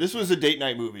movie. This was a date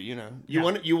night movie. You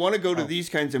want to go to these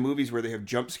kinds of movies where they have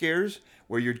jump scares,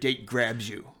 where your date grabs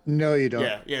you. No, you don't.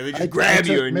 Yeah, they just grab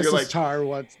you, and you're like. Tar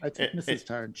once. I took Mrs.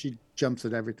 Tar, and she jumps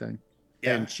at everything.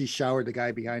 Yeah. And she showered the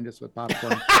guy behind us with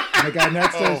popcorn. And the guy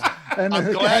next to us. And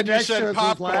I'm glad you said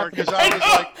popcorn because I was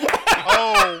like,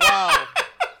 oh wow,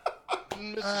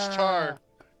 Mrs. Tar.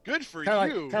 Good for you.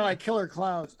 Kind of like Killer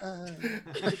Clowns.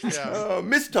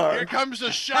 Miss Tar. Here comes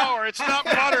the shower. It's not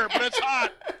butter, but it's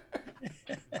hot.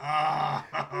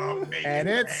 And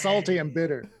it's salty and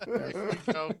bitter.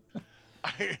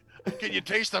 Can you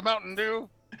taste the Mountain Dew?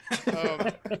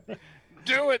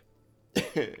 Do it.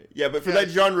 Yeah, but for that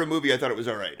genre movie, I thought it was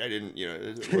all right. I didn't,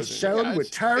 it wasn't. Shown with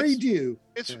Tari Dew.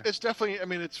 It's definitely. I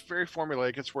mean, it's very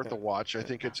formulaic. It's worth a watch. I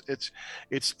think it's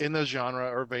in the genre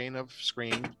or vein of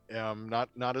Scream.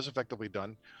 Not as effectively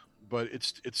done, but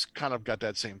it's kind of got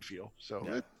that same feel.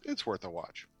 So it's worth a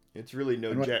watch. It's really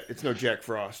no Jack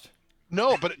Frost.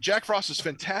 No, but Jack Frost is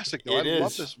fantastic. Though. I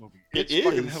love this movie. It's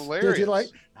fucking hilarious.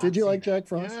 Did you like Jack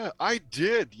Frost? Yeah, I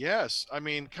did. Yes. I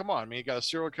mean, come on. You got a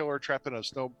serial killer trapped in a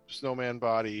snowman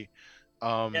body,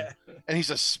 and he's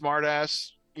a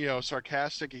smartass.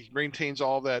 Sarcastic. He maintains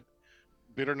all that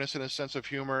bitterness and his sense of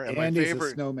humor. And my favorite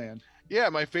he's a snowman. Yeah,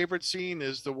 my favorite scene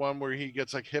is the one where he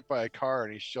gets like hit by a car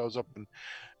and he shows up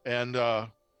and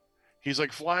he's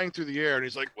like flying through the air and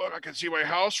he's like, look, I can see my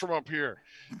house from up here.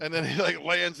 And then he like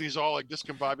lands and he's all like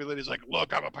discombobulated. He's like,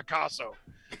 look, I'm a Picasso.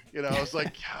 It's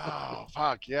like, oh,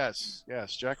 fuck. Yes.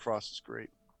 Jack Frost is great.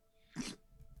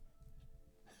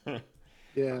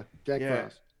 Yeah. Jack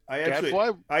Frost.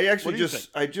 I just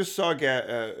just saw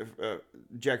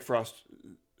Jack Frost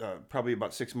probably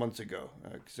about 6 months ago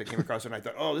because I came across it and I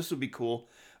thought, oh, this would be cool.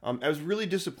 I was really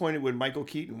disappointed when Michael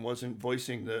Keaton wasn't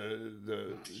voicing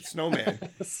the snowman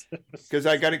because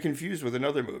I got it confused with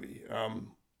another movie.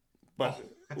 But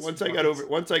once I got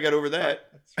over that,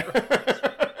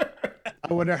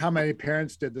 I wonder how many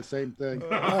parents did the same thing.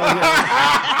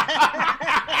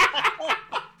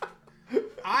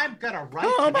 I'm gonna write.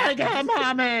 Oh my God,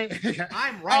 mommy!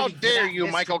 I'm writing. How to dare that you,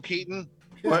 mystery. Michael Keaton?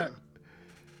 what?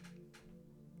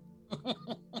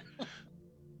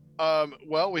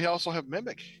 Well, we also have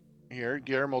Mimic here,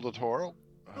 Guillermo del Toro.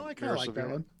 Oh, I kind of like that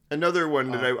one. Another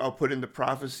one that I'll put into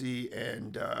Prophecy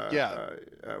and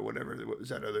whatever. What was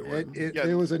that other one?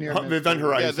 It was in your Event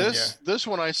Horizon. Yeah, this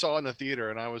one I saw in the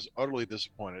theater, and I was utterly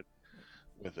disappointed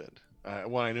with it.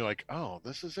 When I knew, like, oh,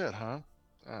 this is it, huh?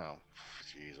 Oh,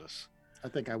 Jesus. I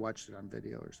think I watched it on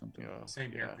video or something.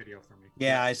 Same here, video for me.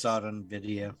 Yeah, I saw it on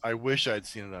video. I wish I'd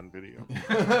seen it on video.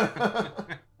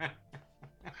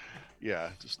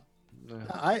 Yeah, just.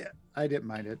 I didn't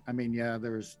mind it. I mean,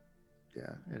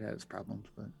 it has problems,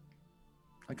 but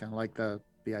I kind of like the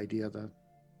idea of the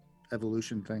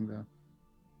evolution thing, the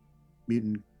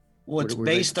mutant. Well, it's Were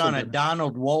they based on a children?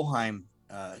 Donald Wollheim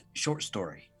short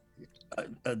story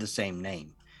of the same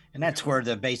name, and that's where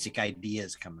the basic idea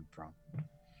is coming from.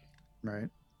 Right.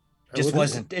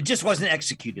 It just wasn't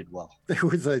executed well. There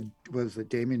was a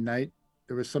Damien Knight.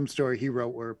 There was some story he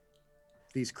wrote where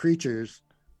these creatures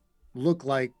look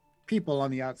like people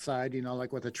on the outside,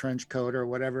 like with a trench coat or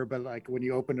whatever, but like when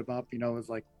you opened them up, it was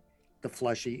like the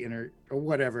fleshy inner or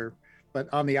whatever.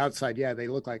 But on the outside, they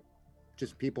look like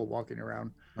just people walking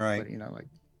around. Right. But like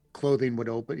clothing would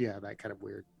open. Yeah, that kind of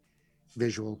weird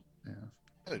visual. Yeah.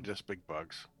 They're just big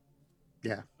bugs.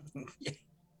 Yeah.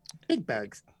 Big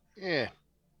bugs. Yeah.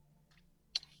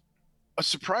 A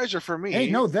surpriser for me.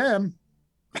 Hey, know them.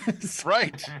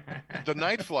 Right. The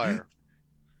Night Flyer,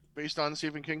 based on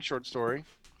Stephen King's short story.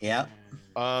 Yeah.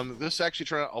 This actually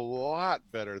turned out a lot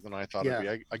better than I thought it'd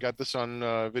be. I got this on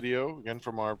video again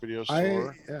from our video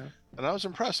store, and I was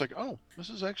impressed. Like, oh, this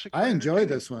is actually. I enjoy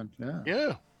this one. Yeah.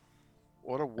 Yeah.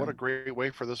 What a great way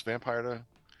for this vampire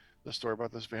the story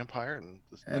about this vampire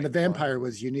and the vampire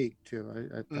was unique too.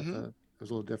 I thought that was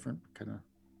a little different, kind of.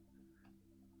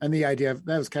 And the idea of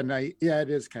that was kind of it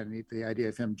is kind of neat. The idea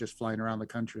of him just flying around the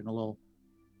country in a little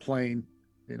plane,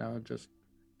 just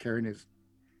carrying his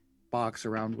box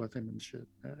around with him and shit.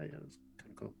 Yeah, it was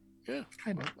kind of cool. Yeah,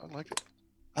 kind of. I like it.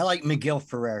 I like Miguel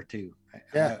Ferrer too.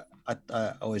 Yeah,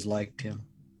 I always liked him.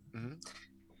 Mm-hmm.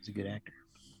 He's a good actor.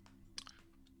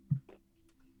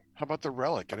 How about The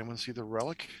Relic? Anyone see The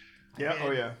Relic? Yeah. Oh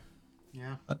yeah.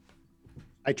 Yeah.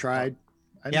 I tried.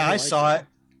 I saw it.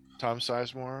 Tom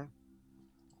Sizemore.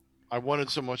 I wanted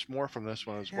so much more from this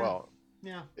one as well.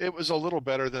 Yeah. It was a little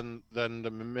better than the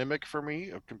Mimic for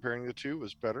me. Comparing the two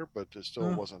was better, but it still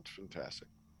wasn't fantastic.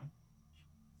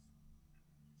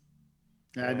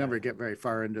 Yeah, I never get very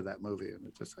far into that movie, and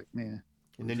it's just like, man.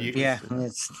 And then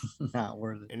it's not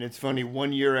worth it. And it's funny.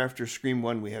 1 year after Scream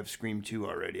 1, we have Scream 2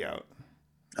 already out.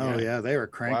 Oh yeah, they were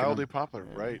cranking. Wildly popular,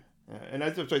 right? Yeah. And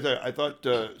that's what I thought.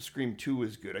 Scream 2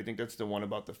 was good. I think that's the one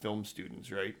about the film students,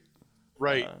 right?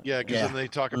 Right. Because then they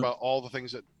talk about all the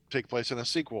things that take place in a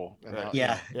sequel. And Right.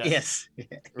 Yes.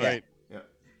 Right.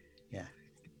 Yeah.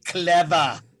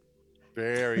 Clever.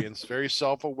 Very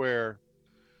self-aware.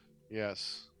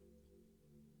 Yes.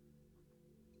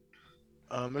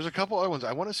 There's a couple other ones.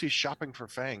 I want to see Shopping for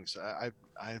Fangs.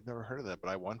 I've never heard of that,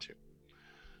 but I want to.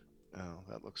 Oh,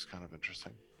 that looks kind of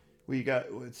interesting. We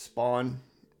got with Spawn,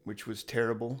 which was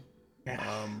terrible.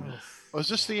 Was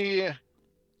this the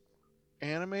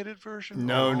animated version?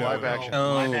 No, live action.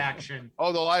 Live action.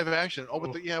 Oh, the live action. Oh,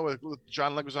 with with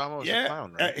John Leguizamo as the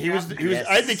clown, right? He was.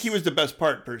 I think he was the best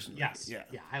part, personally. Yes. Yeah.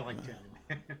 I liked him.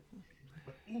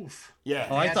 Oof. Yeah.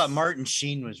 Oh, I thought Martin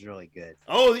Sheen was really good.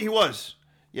 Oh, he was.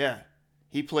 Yeah.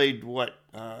 He played what?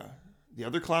 The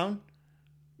other clown?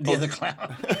 The other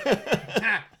clown.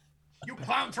 You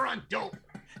clowns are on dope.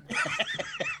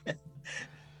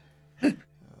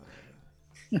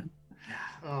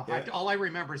 All I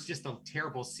remember is just a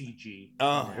terrible CG.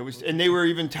 Oh, it was, and they were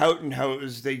even touting how it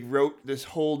was. They wrote this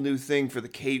whole new thing for the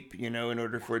cape, in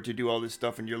order for it to do all this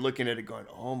stuff. And you're looking at it, going,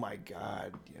 "Oh my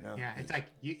god," Yeah, it's like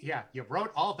you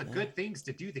wrote all the good things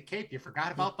to do the cape. You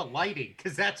forgot about the lighting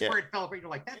because that's where it fell. But you're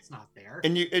like, "That's not there."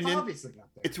 And it's obviously not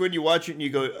there. It's when you watch it and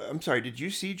you go, "I'm sorry, did you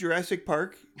see Jurassic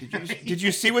Park? Did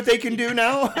you see what they can do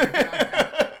now?"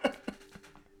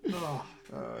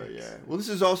 Yeah. Well, this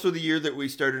is also the year that we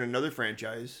started another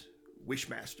franchise,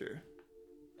 Wishmaster.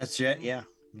 That's it. Yeah,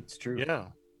 it's true. Yeah,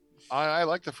 I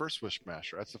like the first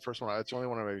Wishmaster. That's the first one. That's the only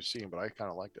one I've ever seen, but I kind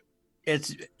of liked it.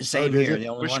 It's same did here. you? The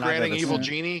only Wish one I've granting ever evil seen.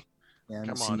 genie. Yeah, I haven't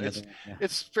Come seen on, the other one, yeah.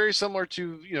 It's very similar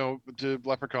to to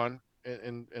Leprechaun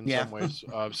in Yeah. some ways.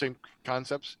 Same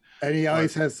concepts. And he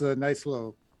always has a nice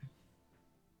little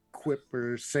quip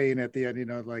or saying at the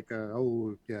end, like,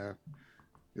 oh, yeah,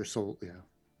 your soul, yeah.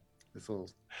 This little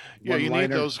Yeah, you need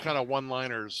one-liner. those kind of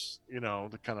one-liners,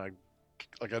 the kind of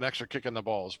like an extra kick in the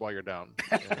balls while you're down.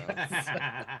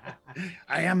 I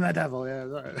am the devil.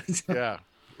 Yeah. Yeah,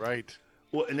 right.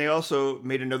 Well, and they also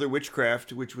made another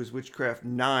Witchcraft, which was Witchcraft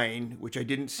 9, which I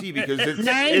didn't see because it's,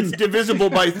 9. it's divisible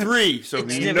by 3. So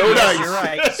It's no different. dice. You're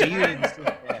right. So you didn't see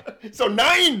that. So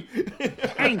 9.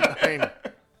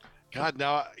 God,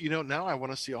 now I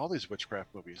want to see all these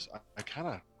witchcraft movies. I kind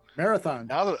of Marathon.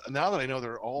 now that I know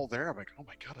they're all there, I'm like, oh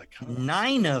my God, I kind of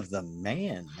 9 of them,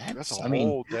 man. that's a I mean,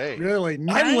 whole day. Really? I'm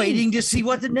 9? waiting to see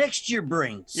what the next year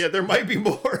brings. Yeah, there might be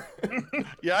more.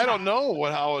 Yeah, I don't know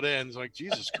how it ends. Like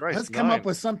Jesus Christ, Let's come 9. up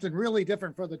with something really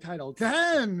different for the title.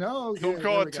 10. No, Don't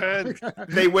call it 10.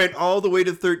 They went all the way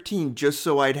to 13 just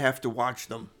so I'd have to watch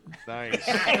them. Nice.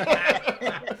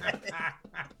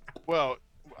 Well,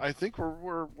 I think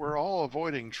we're all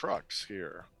avoiding trucks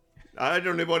here. I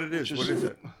don't know what it is. What is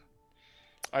it?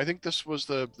 I think this was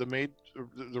the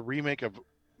remake of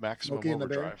Maximum Smokey and the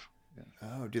Bear? Overdrive.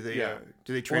 Oh, do they Yeah.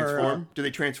 do they transform? Do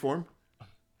they transform?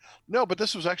 No, but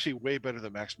this was actually way better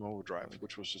than Maximum Overdrive,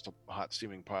 which was just a hot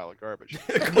steaming pile of garbage.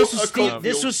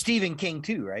 This was Stephen King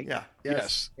too, right? Yeah.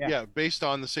 Yes. Yeah. Yeah, based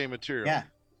on the same material. Yeah.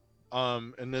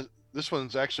 And this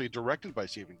one's actually directed by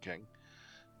Stephen King,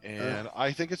 and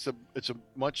I think it's a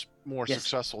much more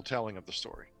successful telling of the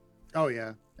story. Oh,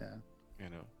 yeah.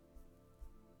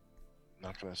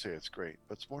 Not gonna say it's great,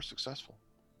 but it's more successful.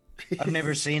 I've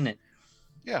never seen it.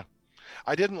 Yeah,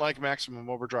 I didn't like Maximum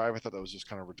Overdrive. I thought that was just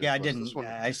kind of ridiculous. Yeah, I didn't. This one,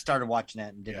 I started watching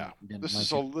that and didn't. yeah, didn't this like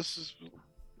is it. this is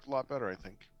a lot better, I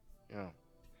think. Yeah.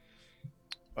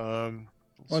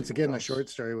 Let's Once see again, what the else. short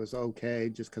story was okay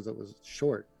just because it was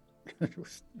short. It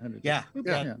was kind of Yeah,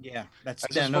 Yeah. yeah. That's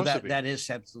As it's no, supposed to be. that is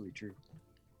absolutely true.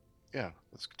 Yeah,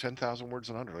 that's 10,000 words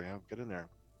and under. Yeah, get in there.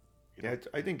 Yeah,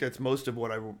 I think that's most of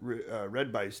what I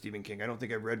read by Stephen King. I don't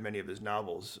think I've read many of his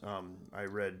novels. I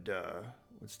read,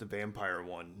 what's the vampire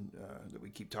one that we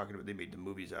keep talking about? They made the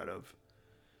movies out of.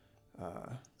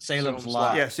 Salem's Salem's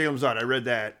Lot. Yeah, Salem's Lot. I read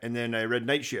that. And then I read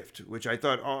Night Shift, which I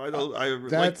thought, I liked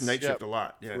That's- Night Shift a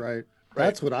lot. Yeah. right.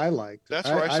 That's what I liked. That's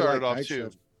where I started like off Night too.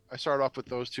 Shift. I started off with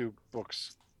those two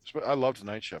books. I loved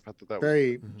Night Shift. I thought that was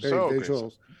Very, very So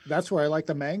visual. That's where I like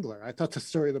the Mangler. I thought the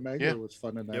story of the Mangler Yeah. was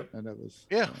fun in that, Yep. and it was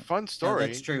fun Yeah, story.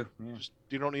 that's true. Yeah. Just,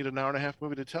 you don't need an hour and a half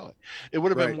movie to tell it. It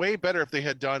would have been Right. way better if they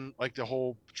had done like the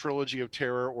whole trilogy of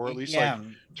terror, or at least Yeah, like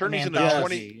turn these an into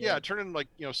anthology, 20. Yeah, turn in like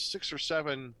 6 or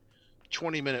 7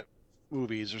 20-minute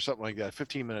movies or something like that,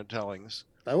 15-minute tellings.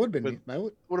 that would have But- been that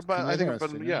would Would have been, Kinda I think, it would have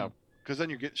interesting, been, yeah. because then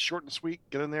you get short and sweet,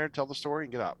 get in there, tell the story,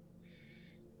 and get out.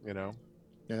 Yeah.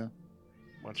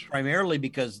 Much. Primarily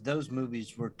because those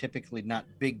movies were typically not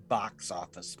big box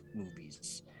office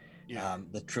movies. Yeah.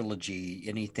 The trilogy,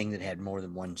 anything that had more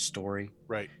than one story,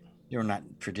 Right. they were not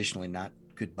traditionally not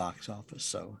good box office.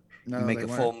 So no, you make they a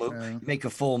full weren't, movie, yeah. make a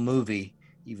full movie,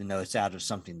 even though it's out of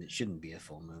something that shouldn't be a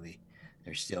full movie.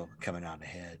 They're still coming out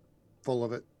ahead. Full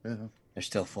of it. Yeah. They're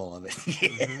still full of it.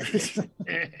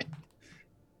 Mm-hmm.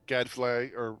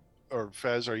 Gadfly or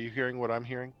Fez, are you hearing what I'm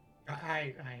hearing?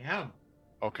 I am.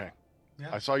 Okay. Yeah.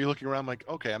 I saw you looking around like,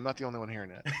 okay, I'm not the only one hearing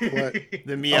that. What?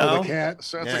 The Oh, meow. the cat.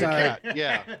 So that's Yeah. like a Sorry. cat.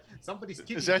 Yeah. Somebody's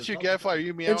Is that you, Gadfly? Are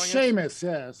you meowing? It's at us? Seamus.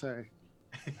 Yeah. Sorry.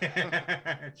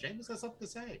 Seamus has something to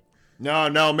say. No,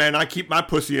 man. I keep my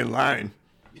pussy in line.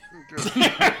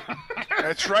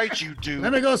 That's right, you do.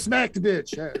 Let me go smack the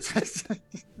bitch. Yes.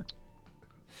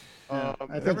 I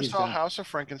think Never he's saw done. House of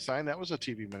Frankenstein. That was a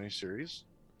TV miniseries.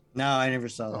 No, I never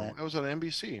saw Oh, that. that was on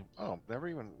NBC. Oh,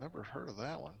 never heard of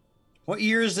that one. What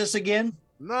year is this again?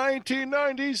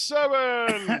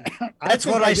 1997. That's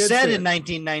what I did said say in it.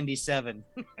 1997.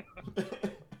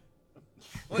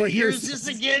 What What year year is is this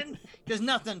again? Because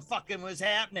nothing fucking was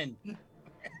happening.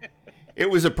 It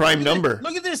was a prime number.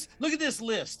 Look at this. Look at this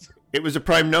list. It was a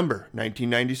prime number,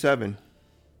 1997.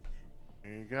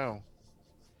 There you go.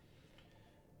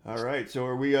 All right, so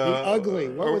are we? The ugly.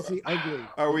 What was the ugly?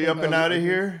 Are we up and out of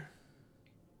here?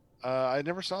 I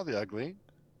never saw The Ugly.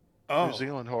 Oh, New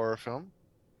Zealand horror film.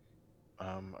 I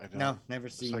don't. No, never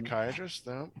seen. Psychiatrist.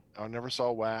 No, I never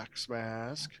saw Wax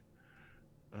Mask.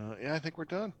 Yeah, I think we're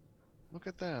done. Look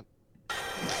at that.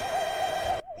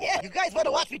 Yeah, you guys want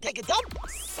to watch me take a dump?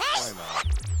 Why not?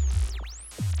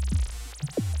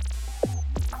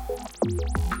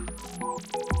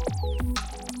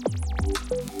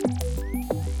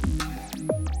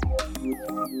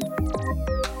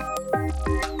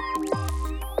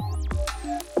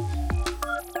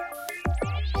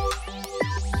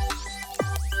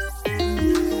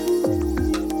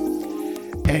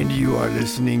 And you are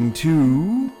listening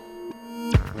to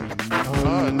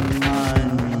Unsane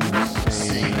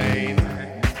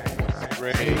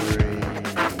Radio.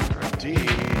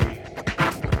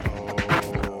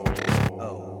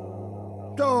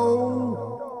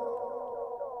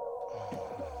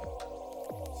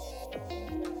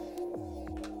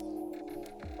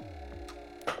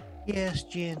 Yes,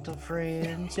 gentle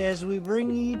friends, as we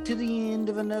bring you to the end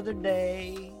of another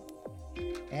day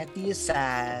at the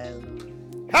asylum.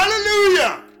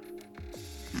 Hallelujah!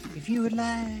 If you would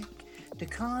like to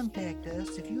contact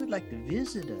us, if you would like to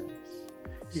visit us,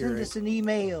 send us an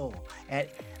email at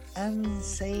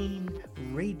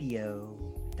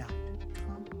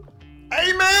unsaneradio.com.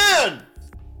 Amen!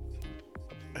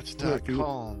 It's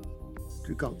 .com.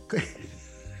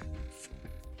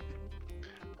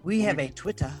 We have a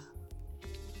Twitter.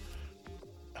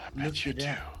 I bet you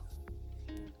do.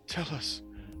 Tell us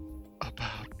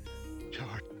about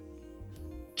your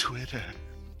Twitter.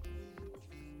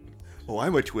 Oh,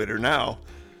 I'm a Twitter now.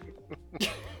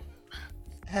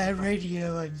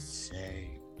 Radio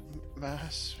Unsane. My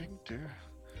sphincter.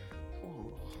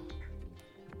 Oh.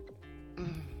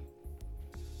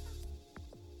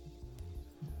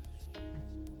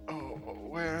 Oh,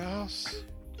 where else?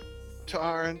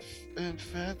 Tar and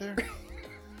feather.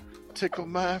 Tickle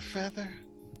my feather.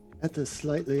 At the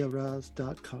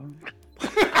slightly-aroused.com.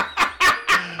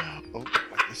 Oh,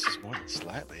 this is more than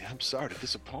slightly. I'm sorry to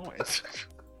disappoint.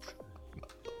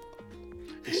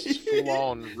 This is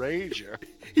full-on rager.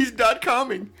 He's not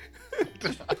coming.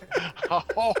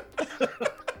 Oh.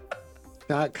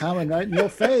 Not coming right in your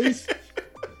face.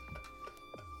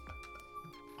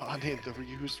 I need the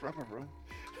reused rubber room.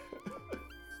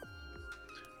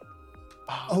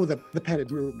 Oh, the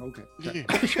padded room. Okay.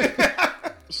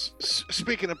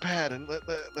 Speaking of padding,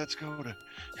 let's go to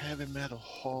Heavy Metal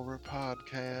Horror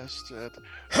Podcast at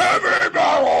Heavy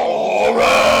Metal Horror!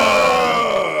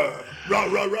 Rah,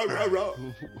 rah, rah, rah, rah.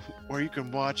 Where you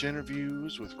can watch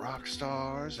interviews with rock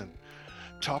stars and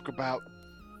talk about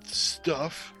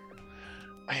stuff.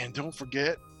 And don't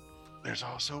forget, there's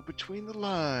also Between the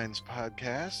Lines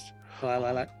podcast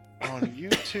on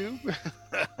YouTube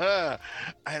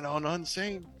and on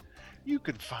Unsane. You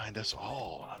can find us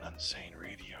all on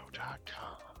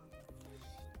unsaneradio.com.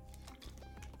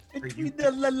 Between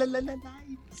the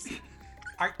lines.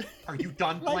 Are you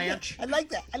done, Blanche? I like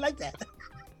that.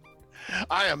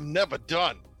 I am never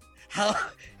done, How?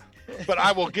 but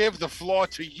I will give the floor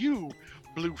to you,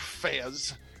 Blue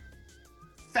Fez.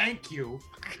 Thank you.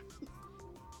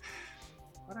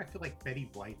 Why do I feel like Betty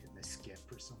White in this skit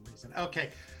for some reason? Okay.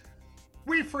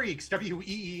 We Freaks,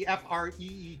 WEEFREEKZ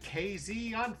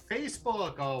on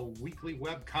Facebook, a weekly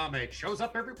webcomic, shows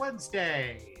up every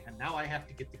Wednesday. And now I have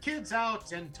to get the kids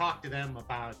out and talk to them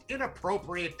about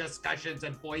inappropriate discussions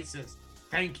and voices.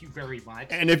 Thank you very much.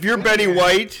 And if you're Betty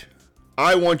White,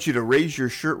 I want you to raise your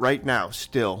shirt right now,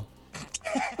 still.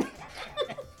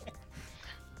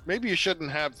 Maybe you shouldn't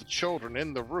have the children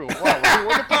in the room while we're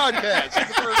doing the podcast in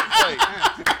the first place.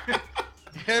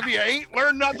 Have you ain't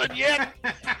learned nothing yet,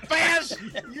 Faz?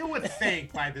 You would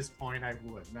think by this point I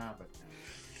would. No, but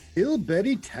Feel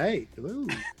Betty tight. Ooh.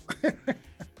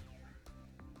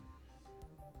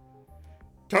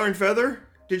 Tar and Feather,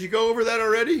 did you go over that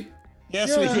already?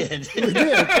 Yes, we did. We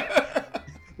did.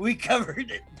 We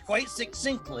covered it quite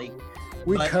succinctly.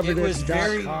 We but covered it was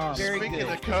very, .com. very Speaking good.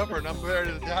 of covering, I'm there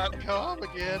to .com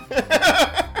again.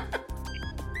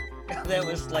 That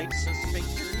was like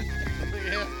suspictory.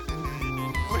 Yeah.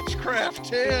 Witchcraft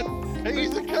 10.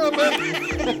 He's a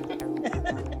coming.